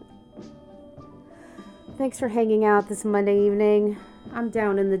 Anywho. Thanks for hanging out this Monday evening. I'm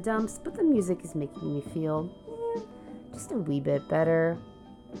down in the dumps, but the music is making me feel just a wee bit better.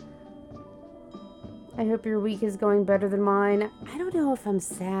 I hope your week is going better than mine. I don't know if I'm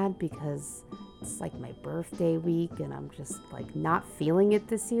sad because it's like my birthday week and I'm just like not feeling it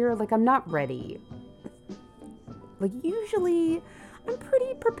this year. Like I'm not ready. Like usually I'm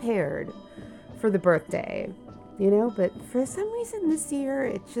pretty prepared for the birthday, you know, but for some reason this year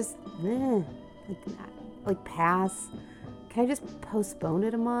it's just like pass. Can I just postpone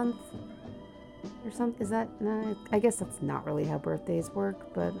it a month or something? Is that, nah, I guess that's not really how birthdays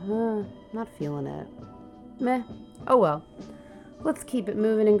work, but not feeling it. Meh. Oh well. Let's keep it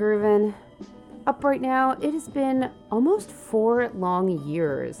moving and grooving. Up right now, it has been almost 4 long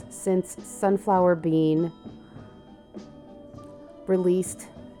years since Sunflower Bean released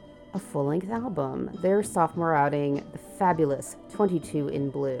a full-length album, their sophomore outing, The Fabulous 22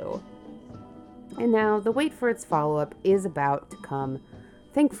 in Blue. And now the wait for its follow-up is about to come,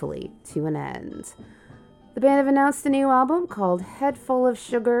 thankfully, to an end. The band have announced a new album called Head Full of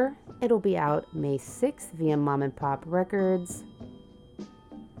Sugar. It'll be out May 6th via Mom and Pop Records.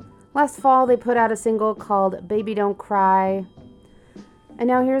 Last fall, they put out a single called Baby Don't Cry. And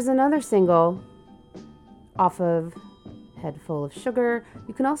now here's another single off of Head Full of Sugar.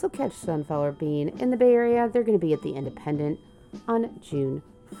 You can also catch Sunflower Bean in the Bay Area. They're going to be at the Independent on June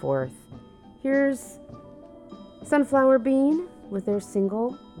 4th. Here's Sunflower Bean with their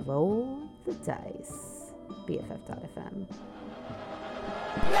single Roll the Dice. BFF.fm.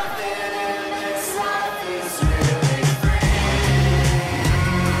 Nothing in this life is really free.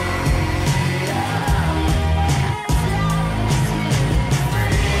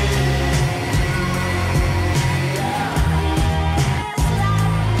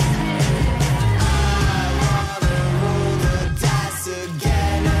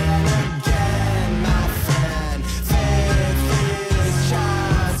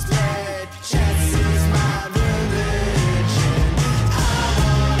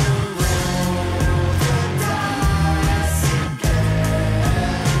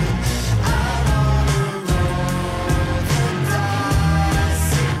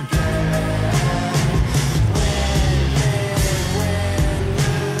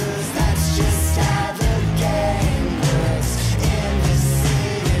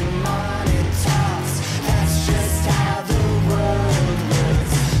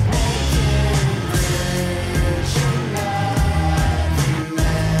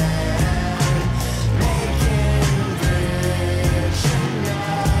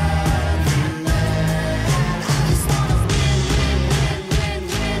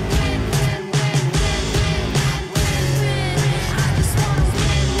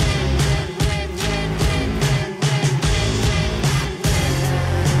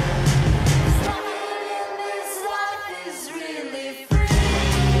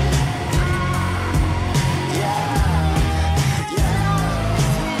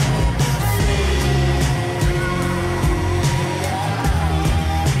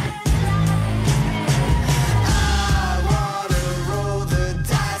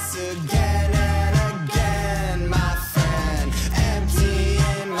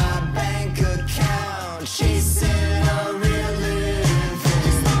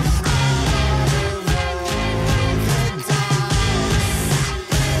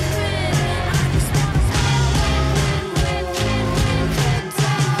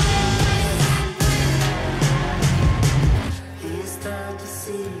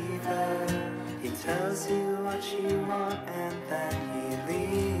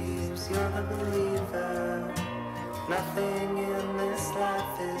 Nothing in this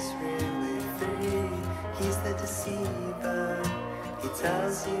life is really free. He's the deceiver. He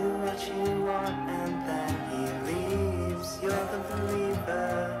tells you what you want and then he leaves. You're the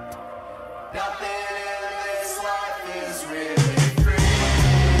believer. Nothing in this life is real.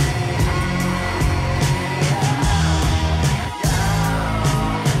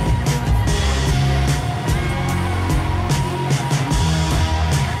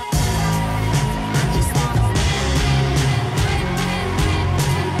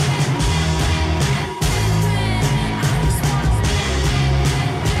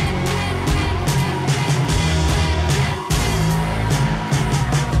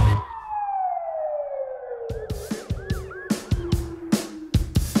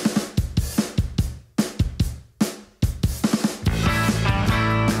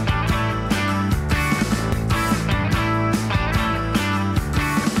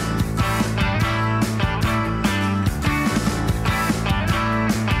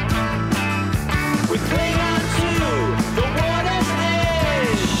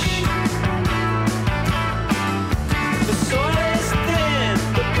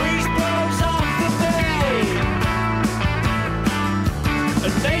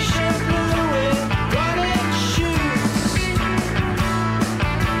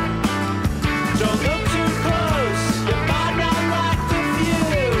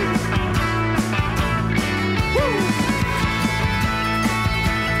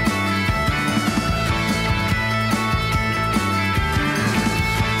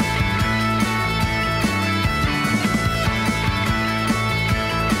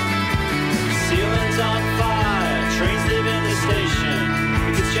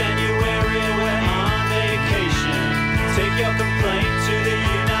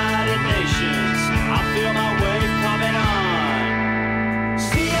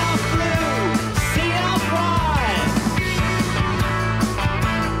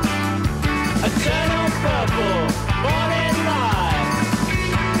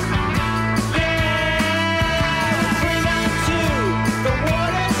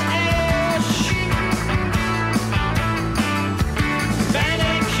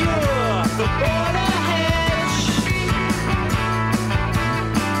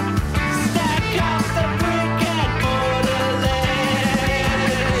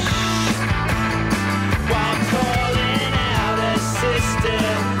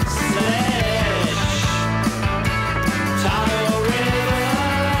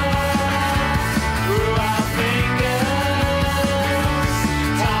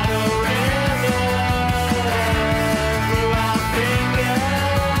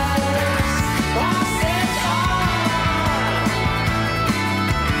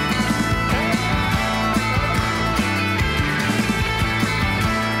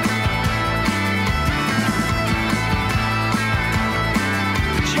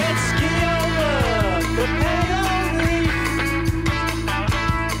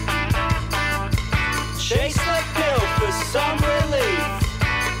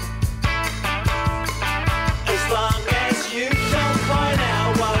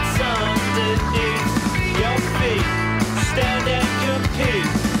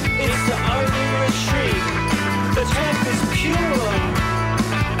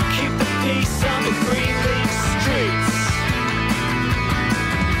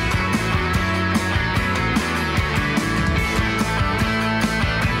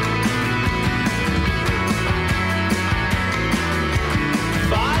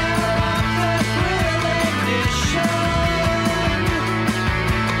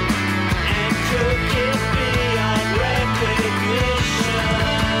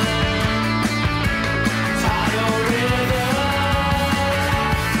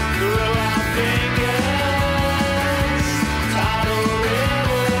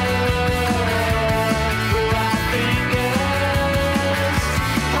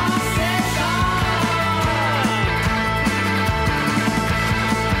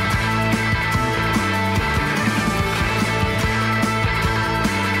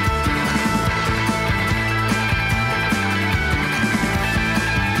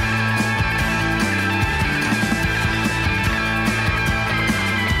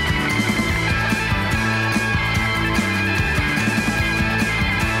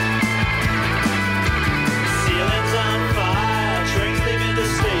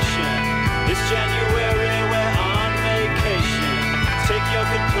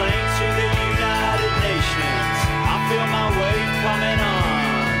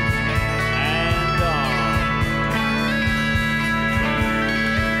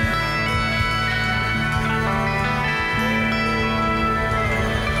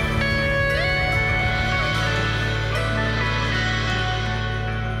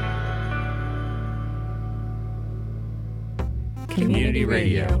 Community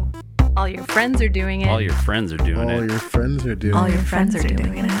Radio. All your friends are doing it. All your friends are doing it. All your friends are doing All it. your friends are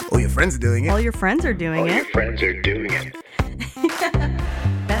doing it. All your friends are doing it. All your friends are doing it. Friends are doing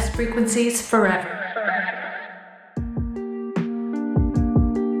it. Best frequencies forever.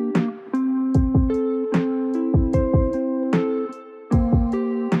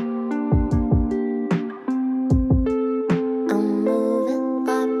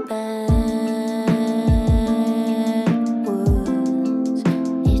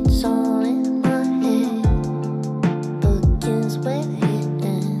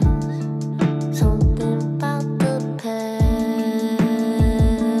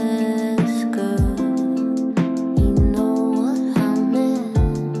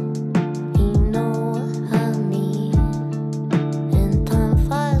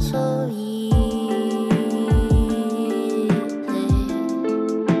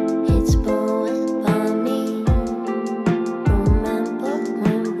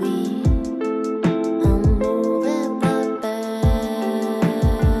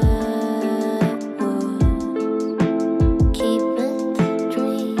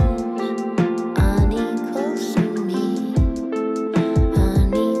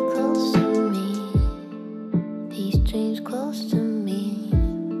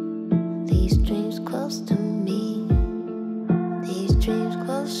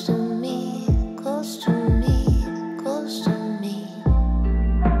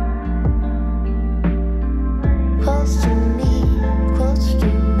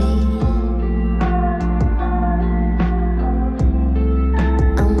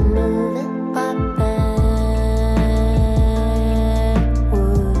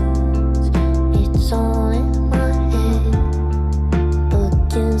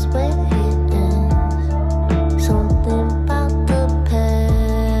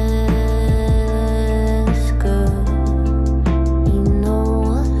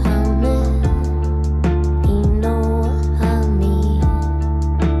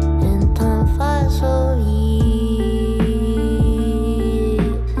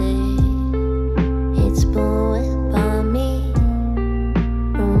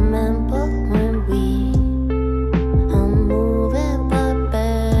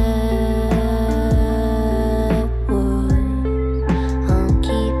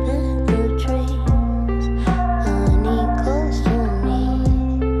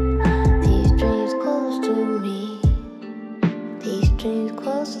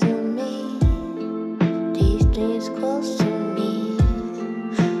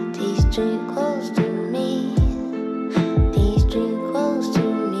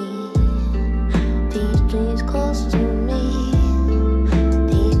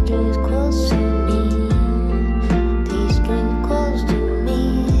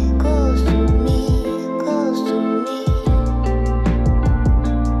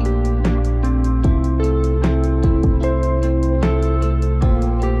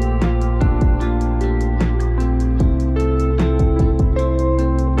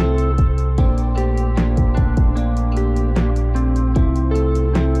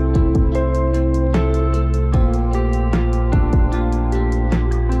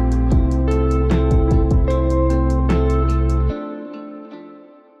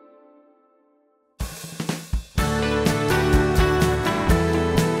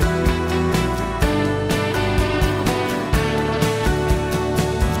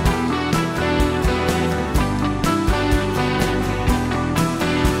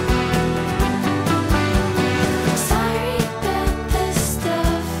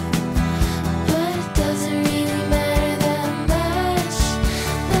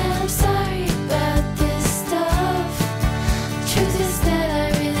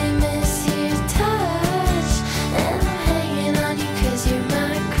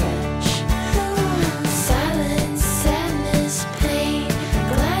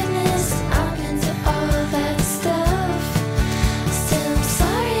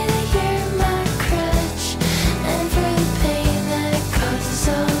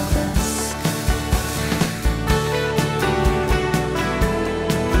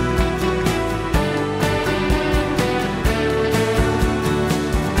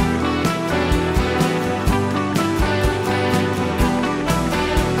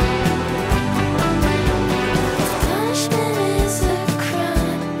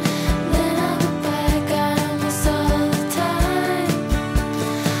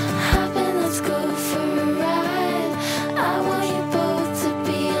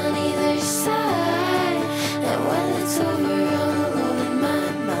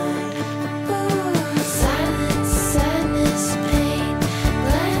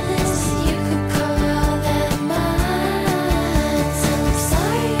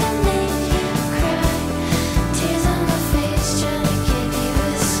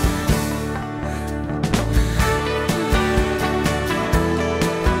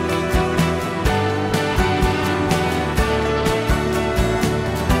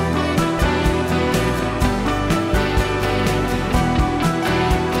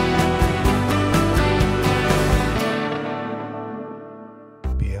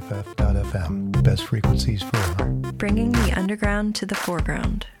 Best Frequencies Forever. Bringing the underground to the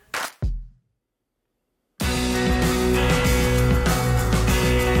foreground.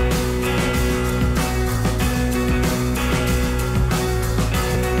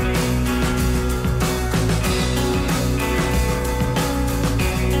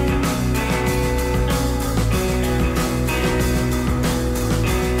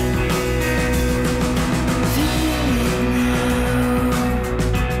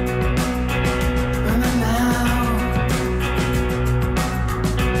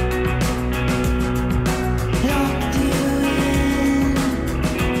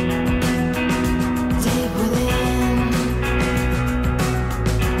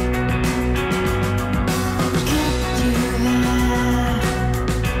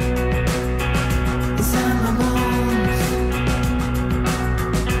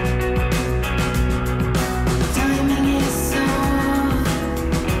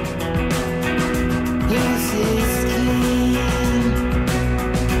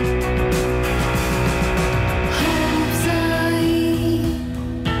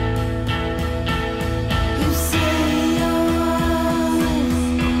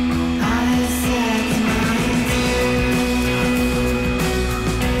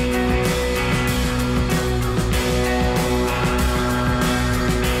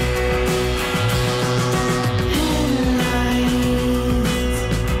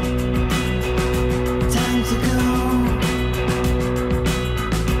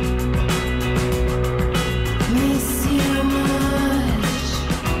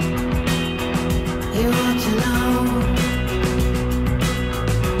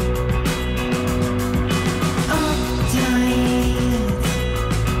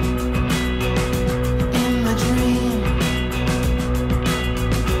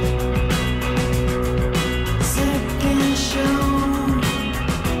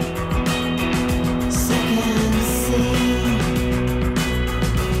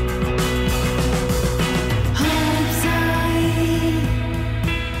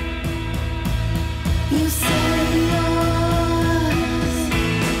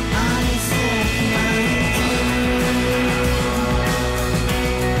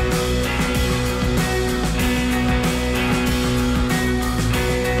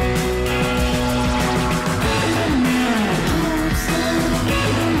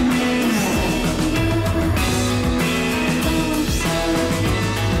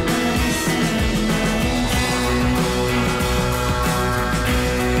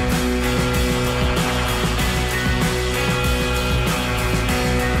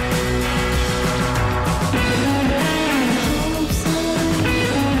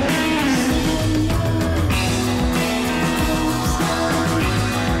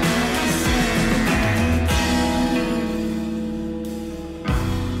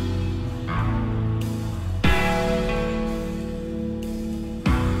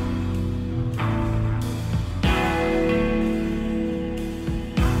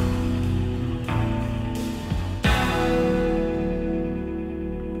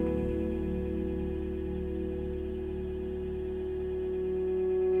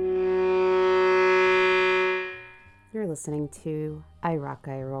 Listening to I Rock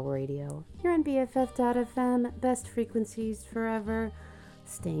I Roll Radio. You're on BFF.FM, best frequencies forever.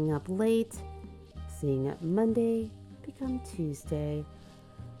 Staying up late, seeing Monday become Tuesday.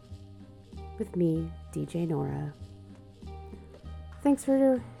 With me, DJ Nora. Thanks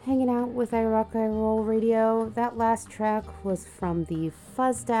for hanging out with I Rock I Roll Radio. That last track was from the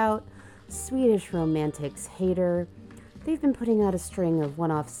fuzzed out Swedish Romantics Hater. They've been putting out a string of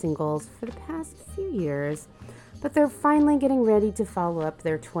one-off singles for the past few years, but they're finally getting ready to follow up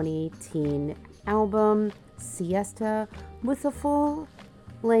their 2018 album, Siesta, with a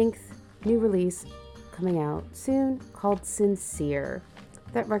full-length new release coming out soon called Sincere.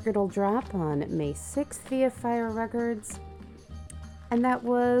 That record will drop on May 6th via Fire Records. And that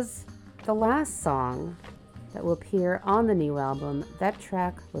was the last song that will appear on the new album. That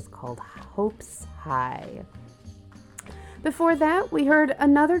track was called Hopes High. Before that, we heard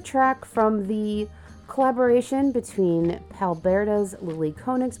another track from the collaboration between Palberta's Lily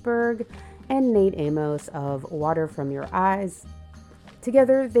Konigsberg and Nate Amos of Water From Your Eyes.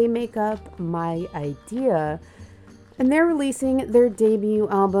 Together, they make up My Idea, and they're releasing their debut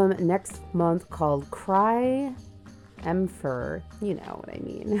album next month called Cry Emfer. You know what I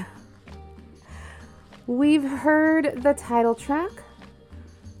mean. We've heard the title track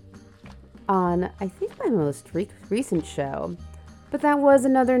on, I think, my most recent show. But that was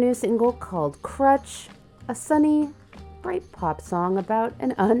another new single called Crutch, a sunny, bright pop song about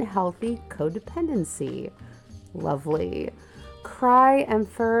an unhealthy codependency. Lovely. Cry and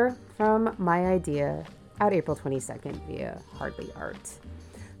Fur from My Idea, out April 22nd via Hardly Art.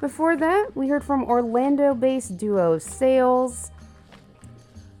 Before that, we heard from Orlando-based duo Sales.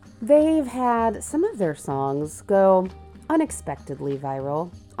 They've had some of their songs go unexpectedly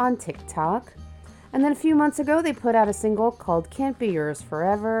viral on TikTok. And then a few months ago, they put out a single called Can't Be Yours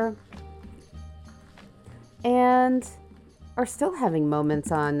Forever. And are still having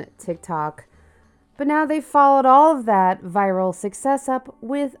moments on TikTok. But now they've followed all of that viral success up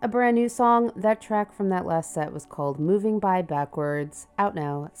with a brand new song. That track from that last set was called Moving By Backwards, out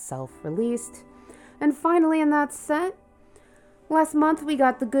now, self-released. And finally in that set, last month we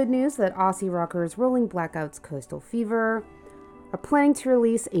got the good news that Aussie rockers Rolling Blackouts Coastal Fever are planning to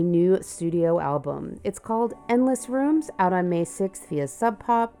release a new studio album. It's called Endless Rooms, out on May 6th via Sub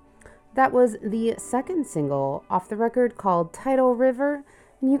Pop. That was the second single off the record called Tidal River,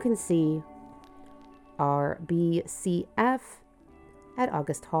 and you can see RBCF at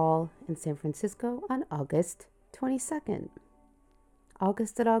August Hall in San Francisco on August 22nd.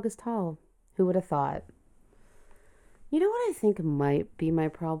 August at August Hall. Who would have thought? You know what I think might be my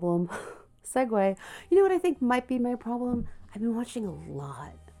problem? Segue. You know what I think might be my problem? I've been watching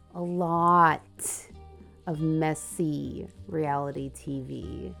a lot of messy reality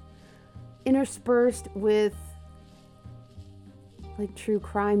TV, interspersed with like true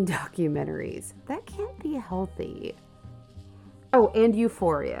crime documentaries. That can't be healthy. Oh, and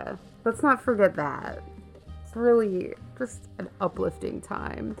Euphoria. Let's not forget that. It's really just an uplifting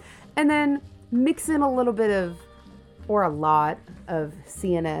time. And then mix in a little bit of, or a lot of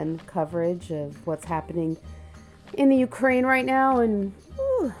CNN coverage of what's happening in the Ukraine right now. And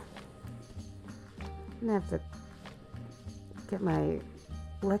I'm gonna have to get my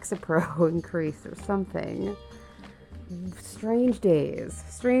Lexapro increased or something. Strange days,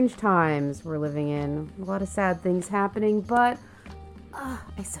 strange times we're living in. A lot of sad things happening, but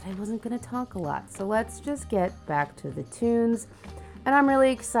I said I wasn't going to talk a lot. So let's just get back to the tunes. And I'm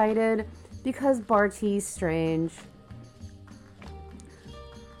really excited because Barty Strange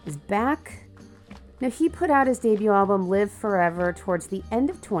is back. Now, he put out his debut album, Live Forever, towards the end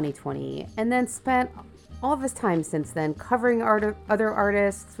of 2020, and then spent all of his time since then covering other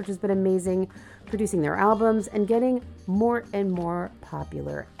artists, which has been amazing, producing their albums and getting more and more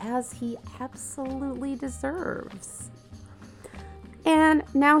popular, as he absolutely deserves. And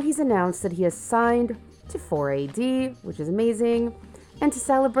now he's announced that he has signed to 4AD, which is amazing. And to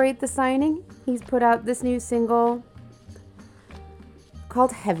celebrate the signing, he's put out this new single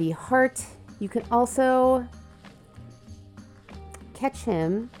called Heavy Heart. You can also catch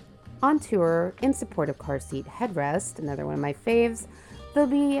him on tour in support of Car Seat Headrest, another one of my faves. They'll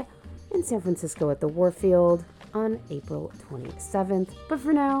be in San Francisco at the Warfield on April 27th. But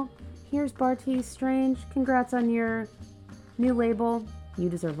for now, here's Barty Strange. Congrats on your new label. You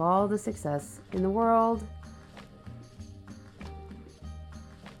deserve all the success in the world.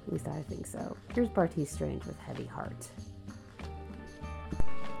 At least I think so. Here's Barty Strange with Heavy Heart.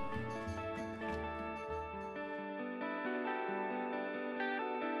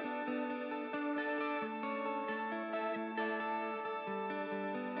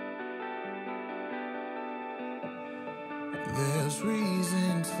 There's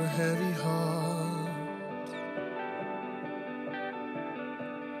reasons for heavy hearts.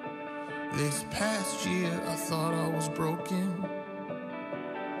 This past year I thought I was broken.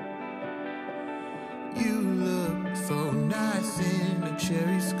 You look so nice in a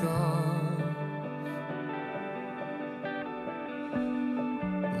cherry scarf.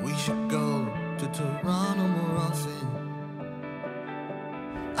 We should go to Toronto more often.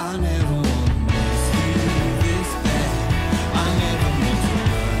 I never want to miss you this bad. I never meant to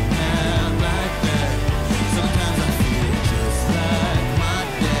run out like that. Sometimes I feel just like my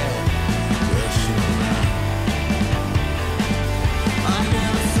dad, rushing around. I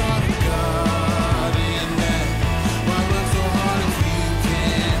never saw the God in that. Why work so hard if you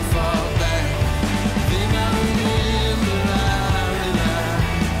can't fall back? Then I remember I relied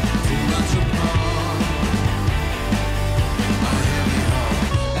too much upon my heavy heart.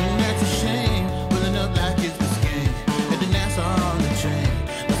 And that's a shame.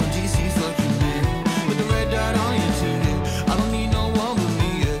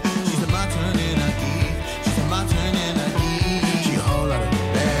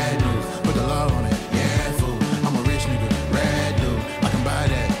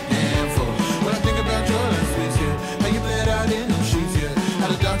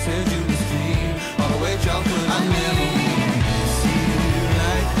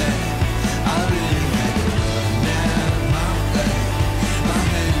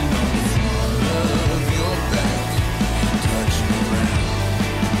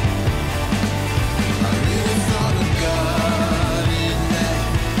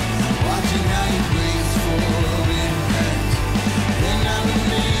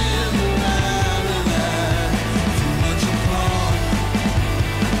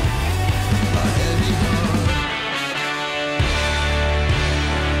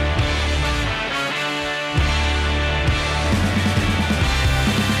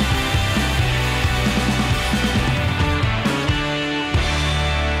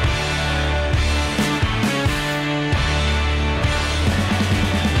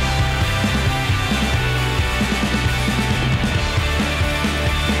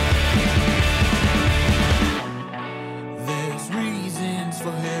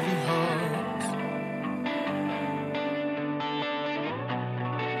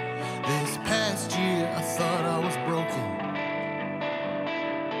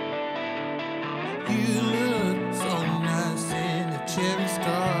 You look so nice in a cherry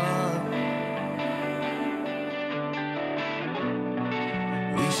scar.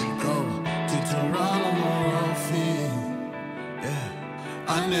 We should go to Toronto more often. Yeah,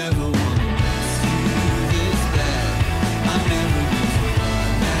 I never wanna miss you this bad. I never used to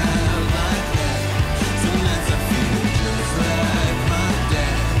run out like that. Some nights I feel just like my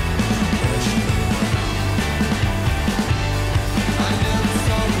dad. But you know what? I never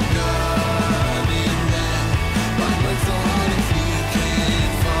saw the God in that. Why work so hard if you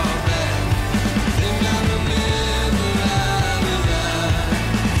can't fall back? Think I remember I relied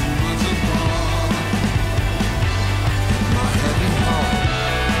too much upon my heavy heart.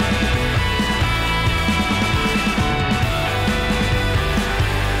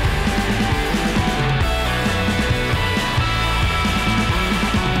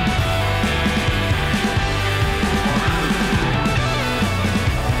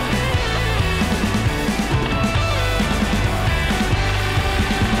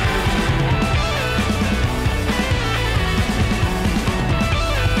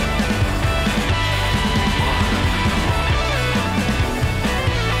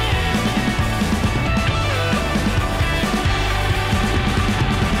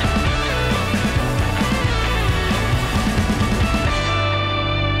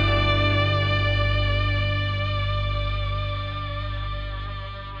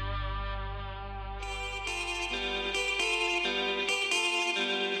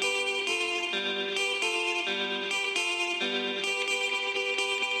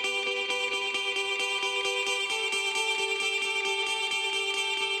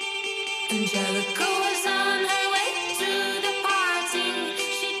 Angelica was on her way to the party.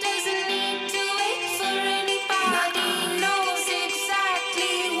 She doesn't need to wait for anybody. Knows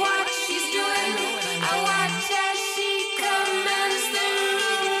exactly what she's doing. I watch as she commands the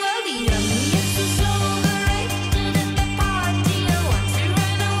room. Well, the yummiest was overrated at the party. I want to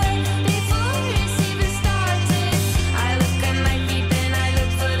run away before it's even started. I look at my feet and I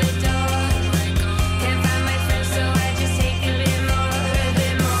look for the door. Can't find my friends, so I just take a bit more, a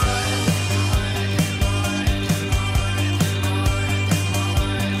bit more.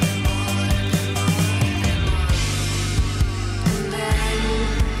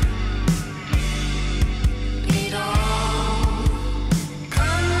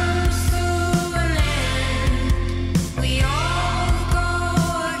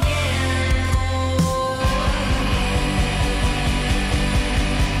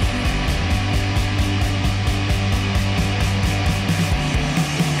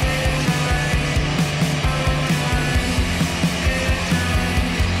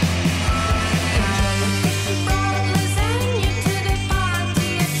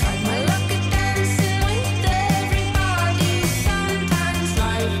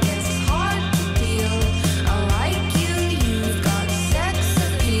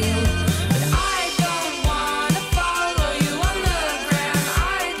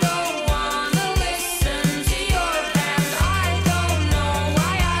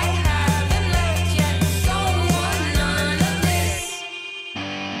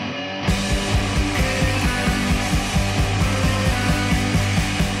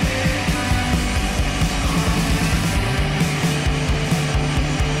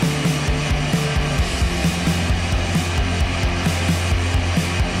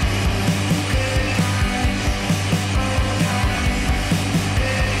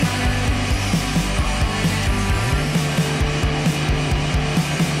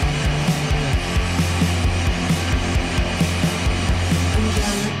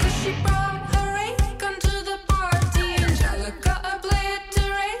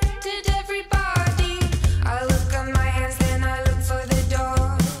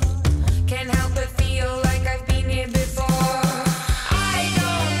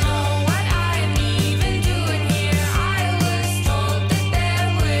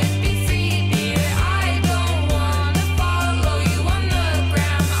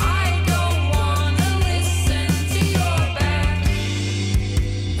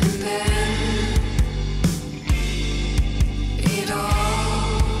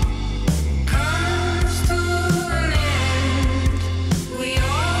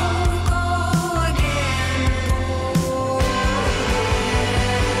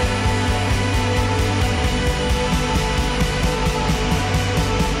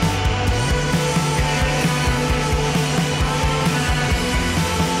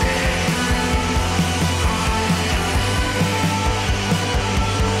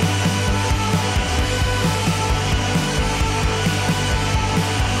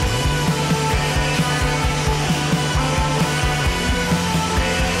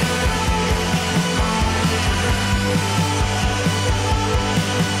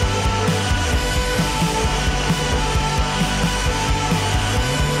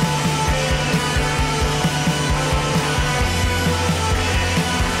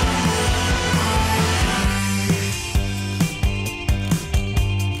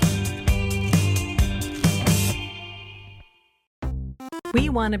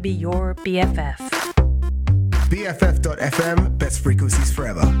 want to be your BFF. BFF.FM, best frequencies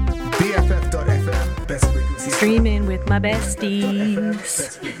forever. BFF.FM, best frequencies Streaming with my BFF.FM, besties.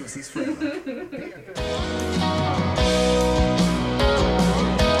 best frequencies forever.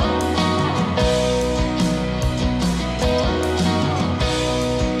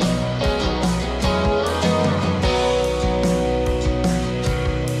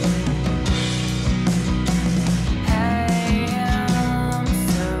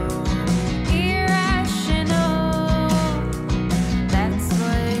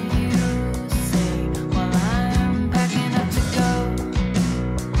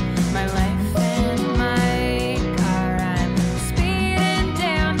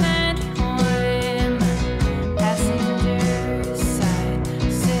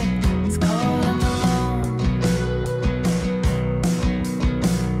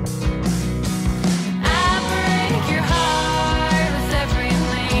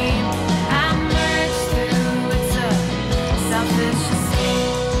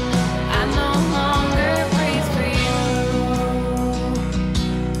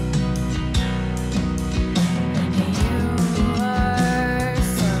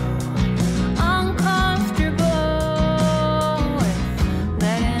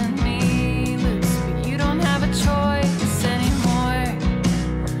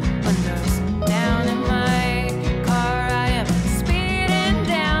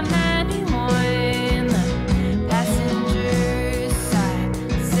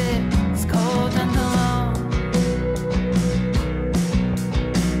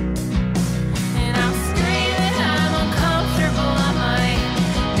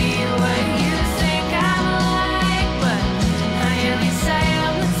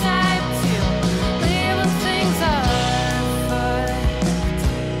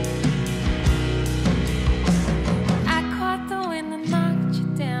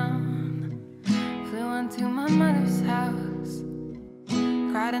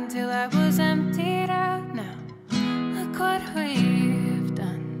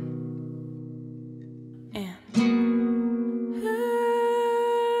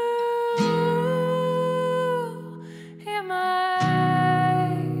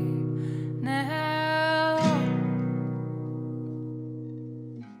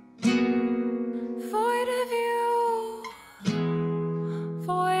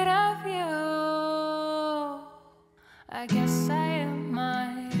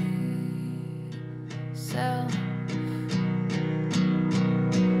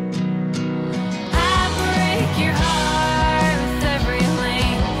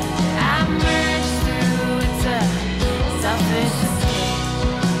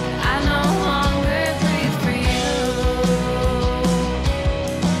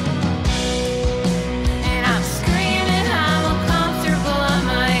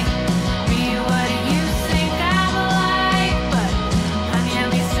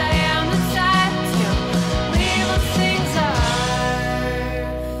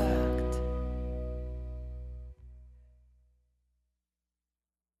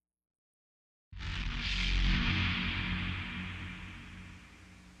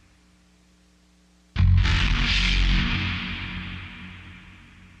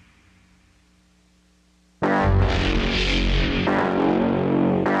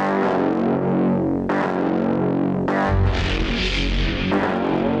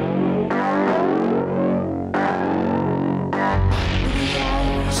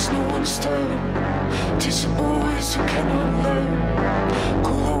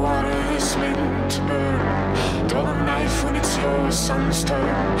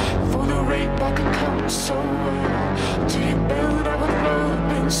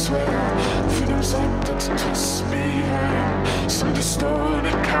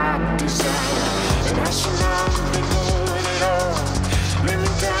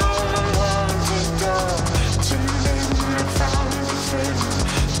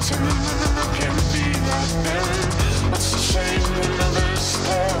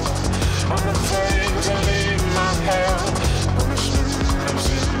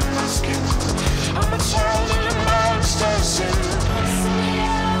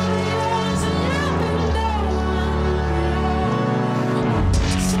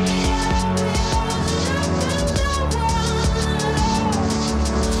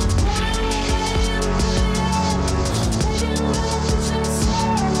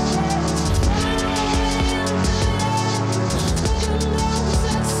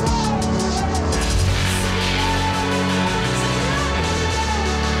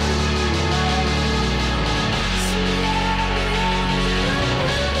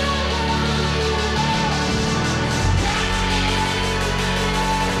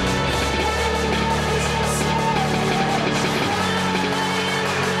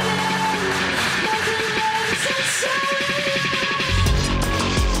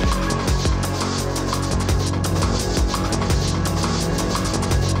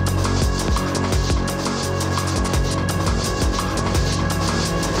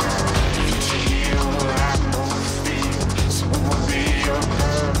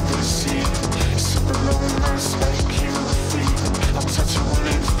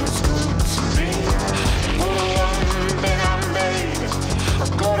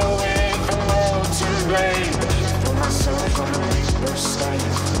 flame. Feel myself gonna make mistake.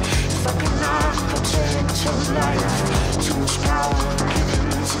 If I cannot protect your life, too much power given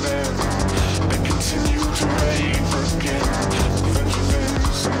to them. They continue to rave again.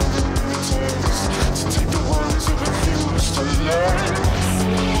 Vengeance and returns to take the ones who refuse to learn.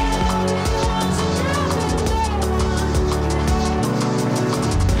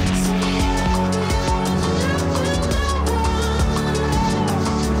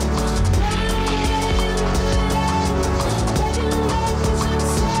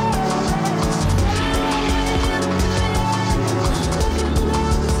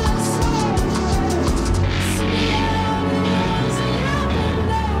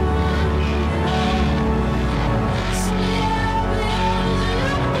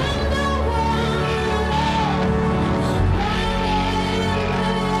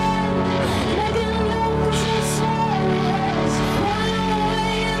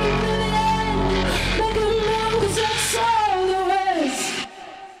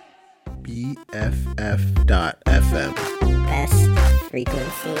 BFF.FM. Best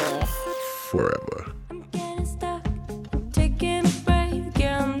frequency forever. Taking a break,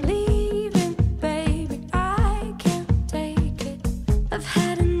 yeah, I'm leaving, baby. I can't take it. I've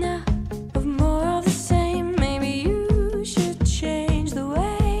had enough of more of the same. Maybe you should change the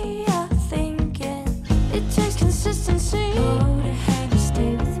way you're thinking. It takes consistency. Oh, to have you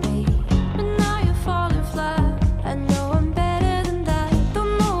stay with me. But now you're falling flat. I know I'm better than that.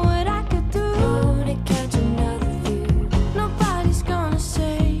 Don't know what I could do. Oh, to catch another view. Nobody's gonna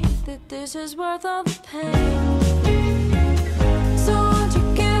say that this is worth all the pain. So won't you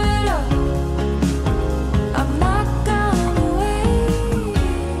give it up? I'm not gonna wait.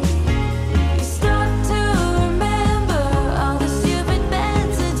 You start to remember all the stupid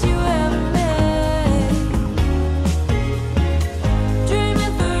bets that you ever made.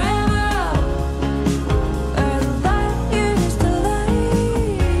 Dreaming forever up where the light used to lay.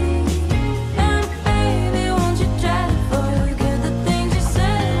 And baby, won't you try to forget the things you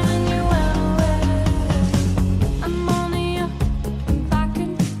said when you went away? I'm only up and back in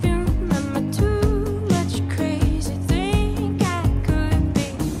you. Remember too much crazy think I could be.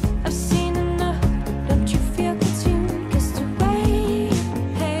 I've seen enough, don't you feel consumed? 'Cause the way you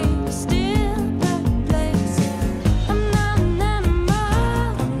hate is still perplexing. I'm not an animal,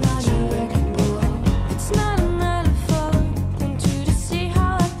 I'm not a wrecking ball. It's not a metaphor, don't you just see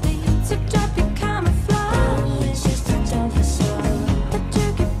how I bleed? So drop your camouflage, it's just a dumb facade that you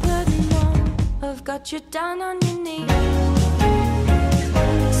keep putting on. I've got you down on your knees.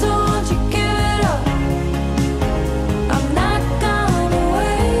 So won't you give it up? I'm not gonna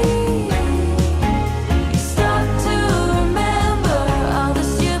wait. You start to remember all the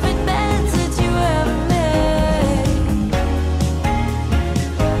stupid bets that you ever made.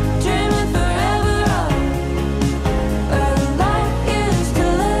 Dreaming forever up where the light used to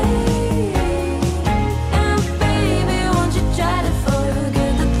lay. And baby, won't you try to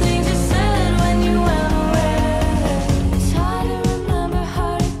forget the things you said when you went away? It's hard to remember,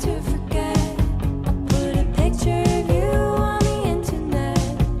 harder to forget. I put a picture of you on the internet.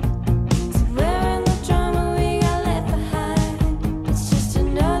 Somewhere in the drama we got left behind. It's just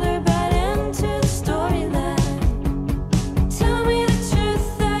another bad end to the storyline. Tell me the truth,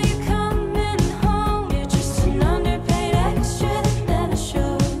 are you coming home? You're just an underpaid extra that never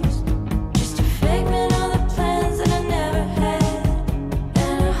shows. Just a figment of the plans that I never had.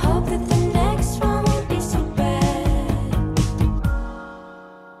 And I hope that the next one won't be so bad.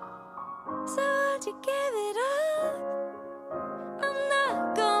 So won't you give it up? I'm not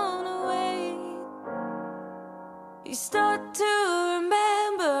gonna wait. You start to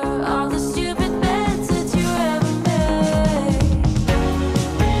remember all the stupid bets that you ever made.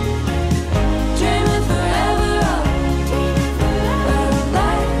 Dreaming forever up where the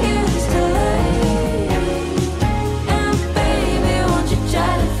light used to lay. And baby, won't you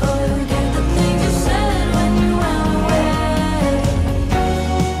try to forget the things you said when you went away?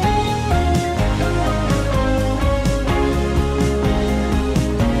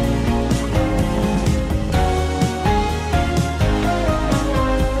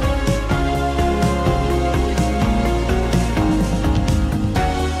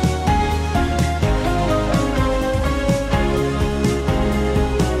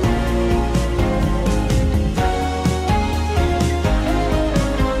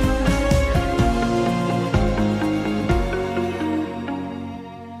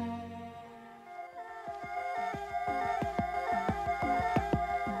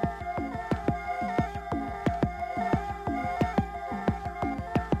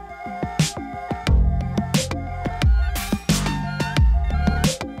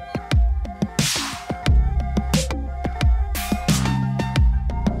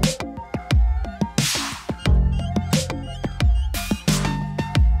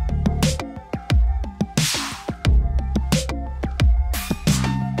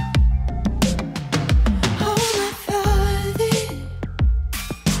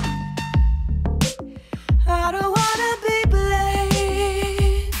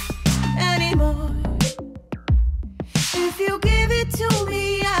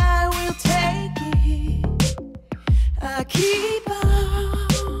 keep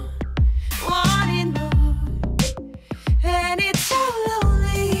on wanting more, and it's so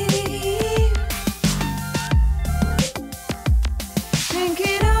lonely.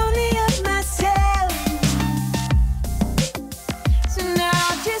 Thinking only of myself, so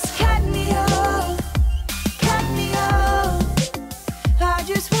now just cut me off, cut me off. I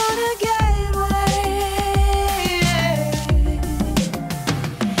just wanna get away.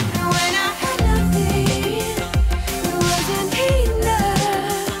 And when I had nothing, it wasn't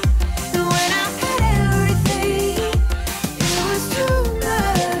enough. And when I had everything, it was too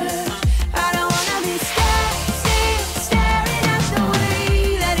much. I don't wanna be staring at the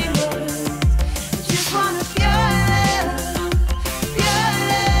way that it was. I just wanna pure love, pure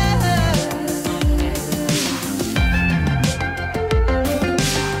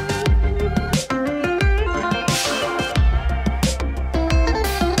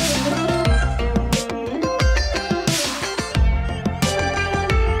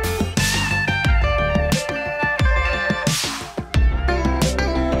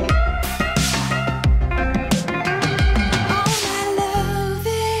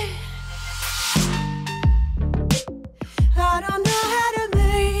I don't know how to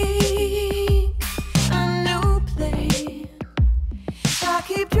make a new plan. I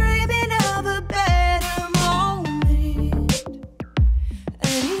keep dreaming of a better moment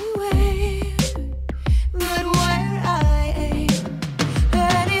anyway, but where I am,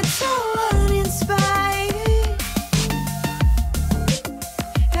 and it's so uninspired,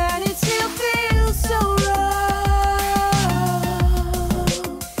 and it still feels so wrong.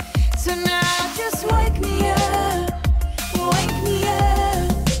 So now just wake me up, wake me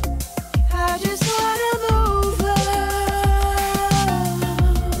up. I just wanna move on.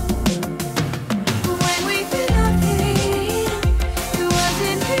 When we did nothing, it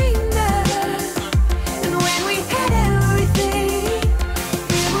wasn't enough. And when we had everything,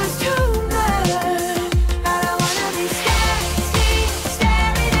 it was too much. I don't wanna be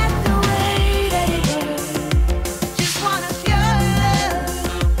staring at the way that it was. Just wanna pure love,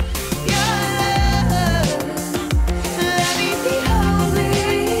 pure love. Let me be holy,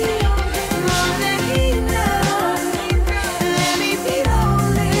 more than enough. Let me be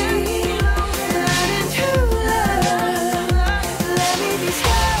lonely, learning to love. Let me be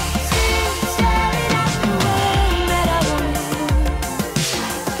staring at the world that I want.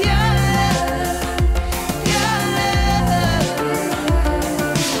 Pure love, pure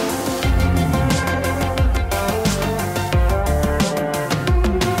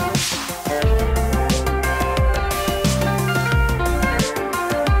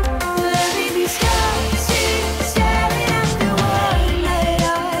Let me be staring at the world that I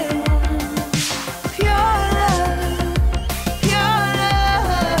want. Pure love, pure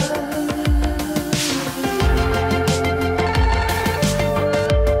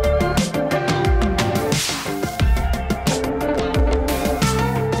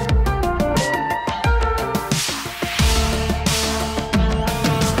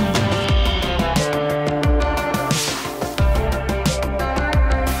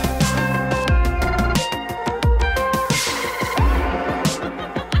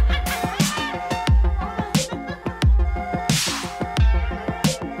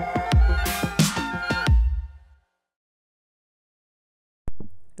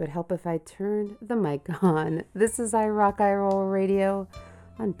It would help if I turned the mic on. This is I Rock, I Roll Radio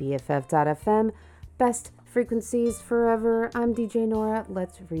on BFF.FM. Best frequencies forever. I'm DJ Nora.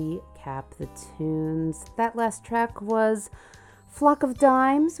 Let's recap the tunes. That last track was Flock of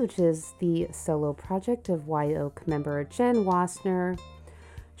Dimes, which is the solo project of White Oak member Jen Wassner.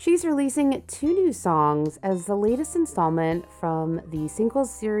 She's releasing 2 new songs as the latest installment from the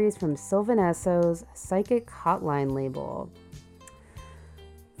singles series from Sylvan Esso's Psychic Hotline label.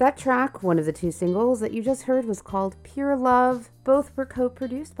 That track, one of the 2 singles that you just heard, was called Pure Love. Both were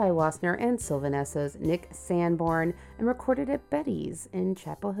co-produced by Wassner and Sylvan Esso's Nick Sanborn and recorded at Betty's in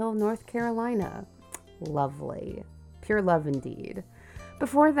Chapel Hill, North Carolina. Lovely. Pure love indeed.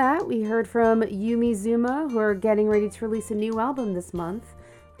 Before that, we heard from Yumi Zuma, who are getting ready to release a new album this month.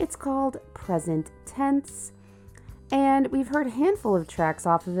 It's called Present Tense, and we've heard a handful of tracks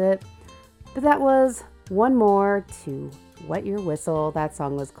off of it, but that was One More to Wet Your Whistle. That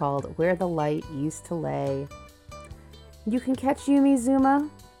song was called Where the Light Used to Lay. You can catch Yumi Zuma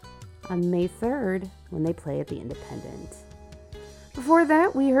on May 3rd when they play at the Independent. Before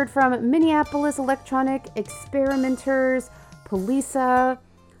that, we heard from Minneapolis electronic experimenters Polisa.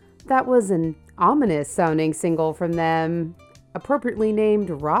 That was an ominous sounding single from them, appropriately named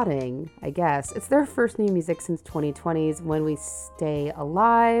Rotting, I guess. It's their first new music since 2020's When We Stay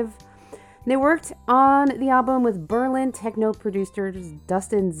Alive. They worked on the album with Berlin techno producers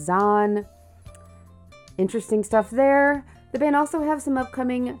Dustin Zahn. Interesting stuff there. The band also have some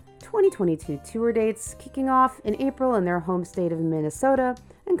upcoming 2022 tour dates, kicking off in April in their home state of Minnesota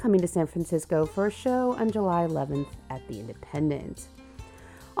and coming to San Francisco for a show on July 11th at the Independent.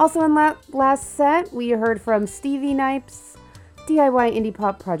 Also in last set, we heard from Stevie Nicks, DIY indie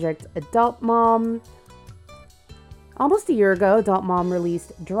pop project Adult Mom. Almost a year ago, Adult Mom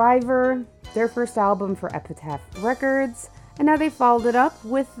released Driver, their first album for Epitaph Records, and now they followed it up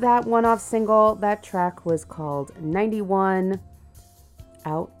with that one-off single. That track was called 91,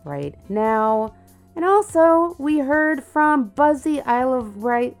 out right now. And also, we heard from Buzzy Isle of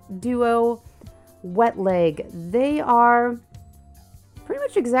Wight duo Wet Leg. They are pretty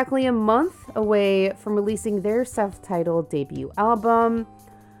much exactly a month away from releasing their self-titled debut album.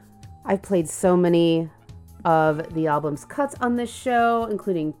 I've played so many of the album's cuts on this show,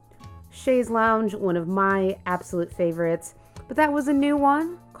 including Shay's Lounge, one of my absolute favorites. But that was a new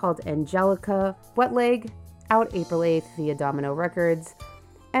one called Angelica. Wet Leg, out April 8th via Domino Records.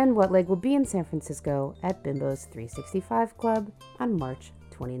 And Wet Leg will be in San Francisco at Bimbo's 365 Club on March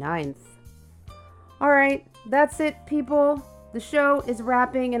 29th. Alright, that's it, people. The show is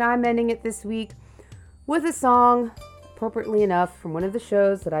wrapping, and I'm ending it this week with a song, appropriately enough, from one of the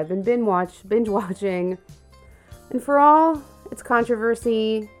shows that I've been binge watching. And for all its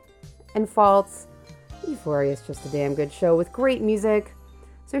controversy and faults, Euphoria is just a damn good show with great music.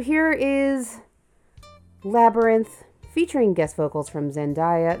 So here is Labyrinth, featuring guest vocals from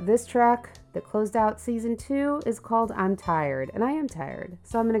Zendaya. This track that closed out season 2 is called I'm Tired, and I am tired,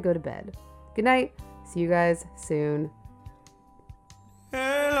 so I'm gonna go to bed. Good night. See you guys soon.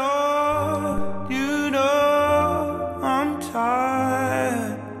 Hello, you know I'm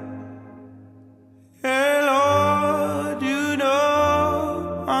tired. Hello, you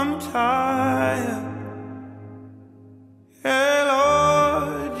know I'm tired.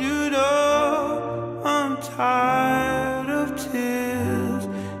 Hello, you know I'm tired of tears.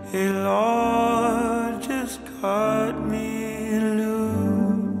 Hey Lord, just cut me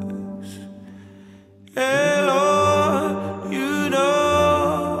loose. Hey Lord, you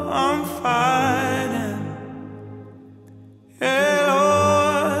know I'm fighting. Hey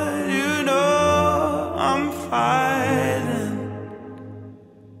Lord, you know I'm fighting.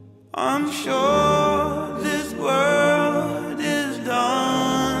 I'm sure this world is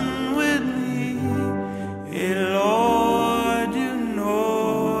done with me. Hey Lord, you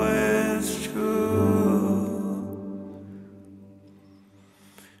know it's true.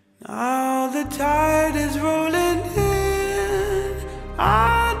 Now the tide is rolling in.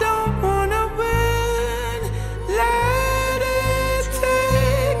 I don't wanna win. Let it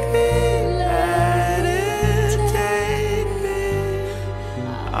take me. Let it take me.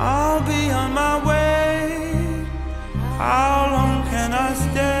 I'll be on my way. How long can I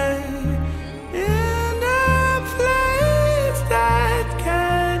stay in a place that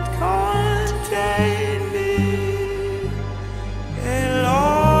can't contain me? Hey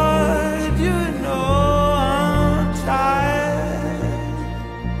Lord, you know I'm tired.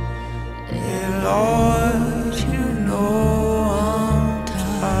 Hey Lord, you know I'm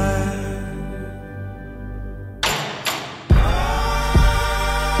tired.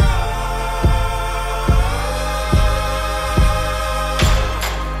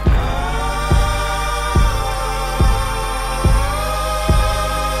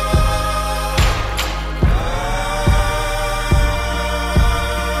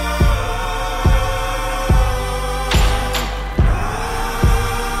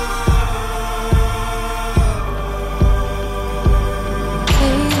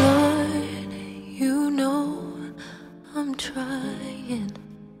 Hey Lord, you know I'm trying.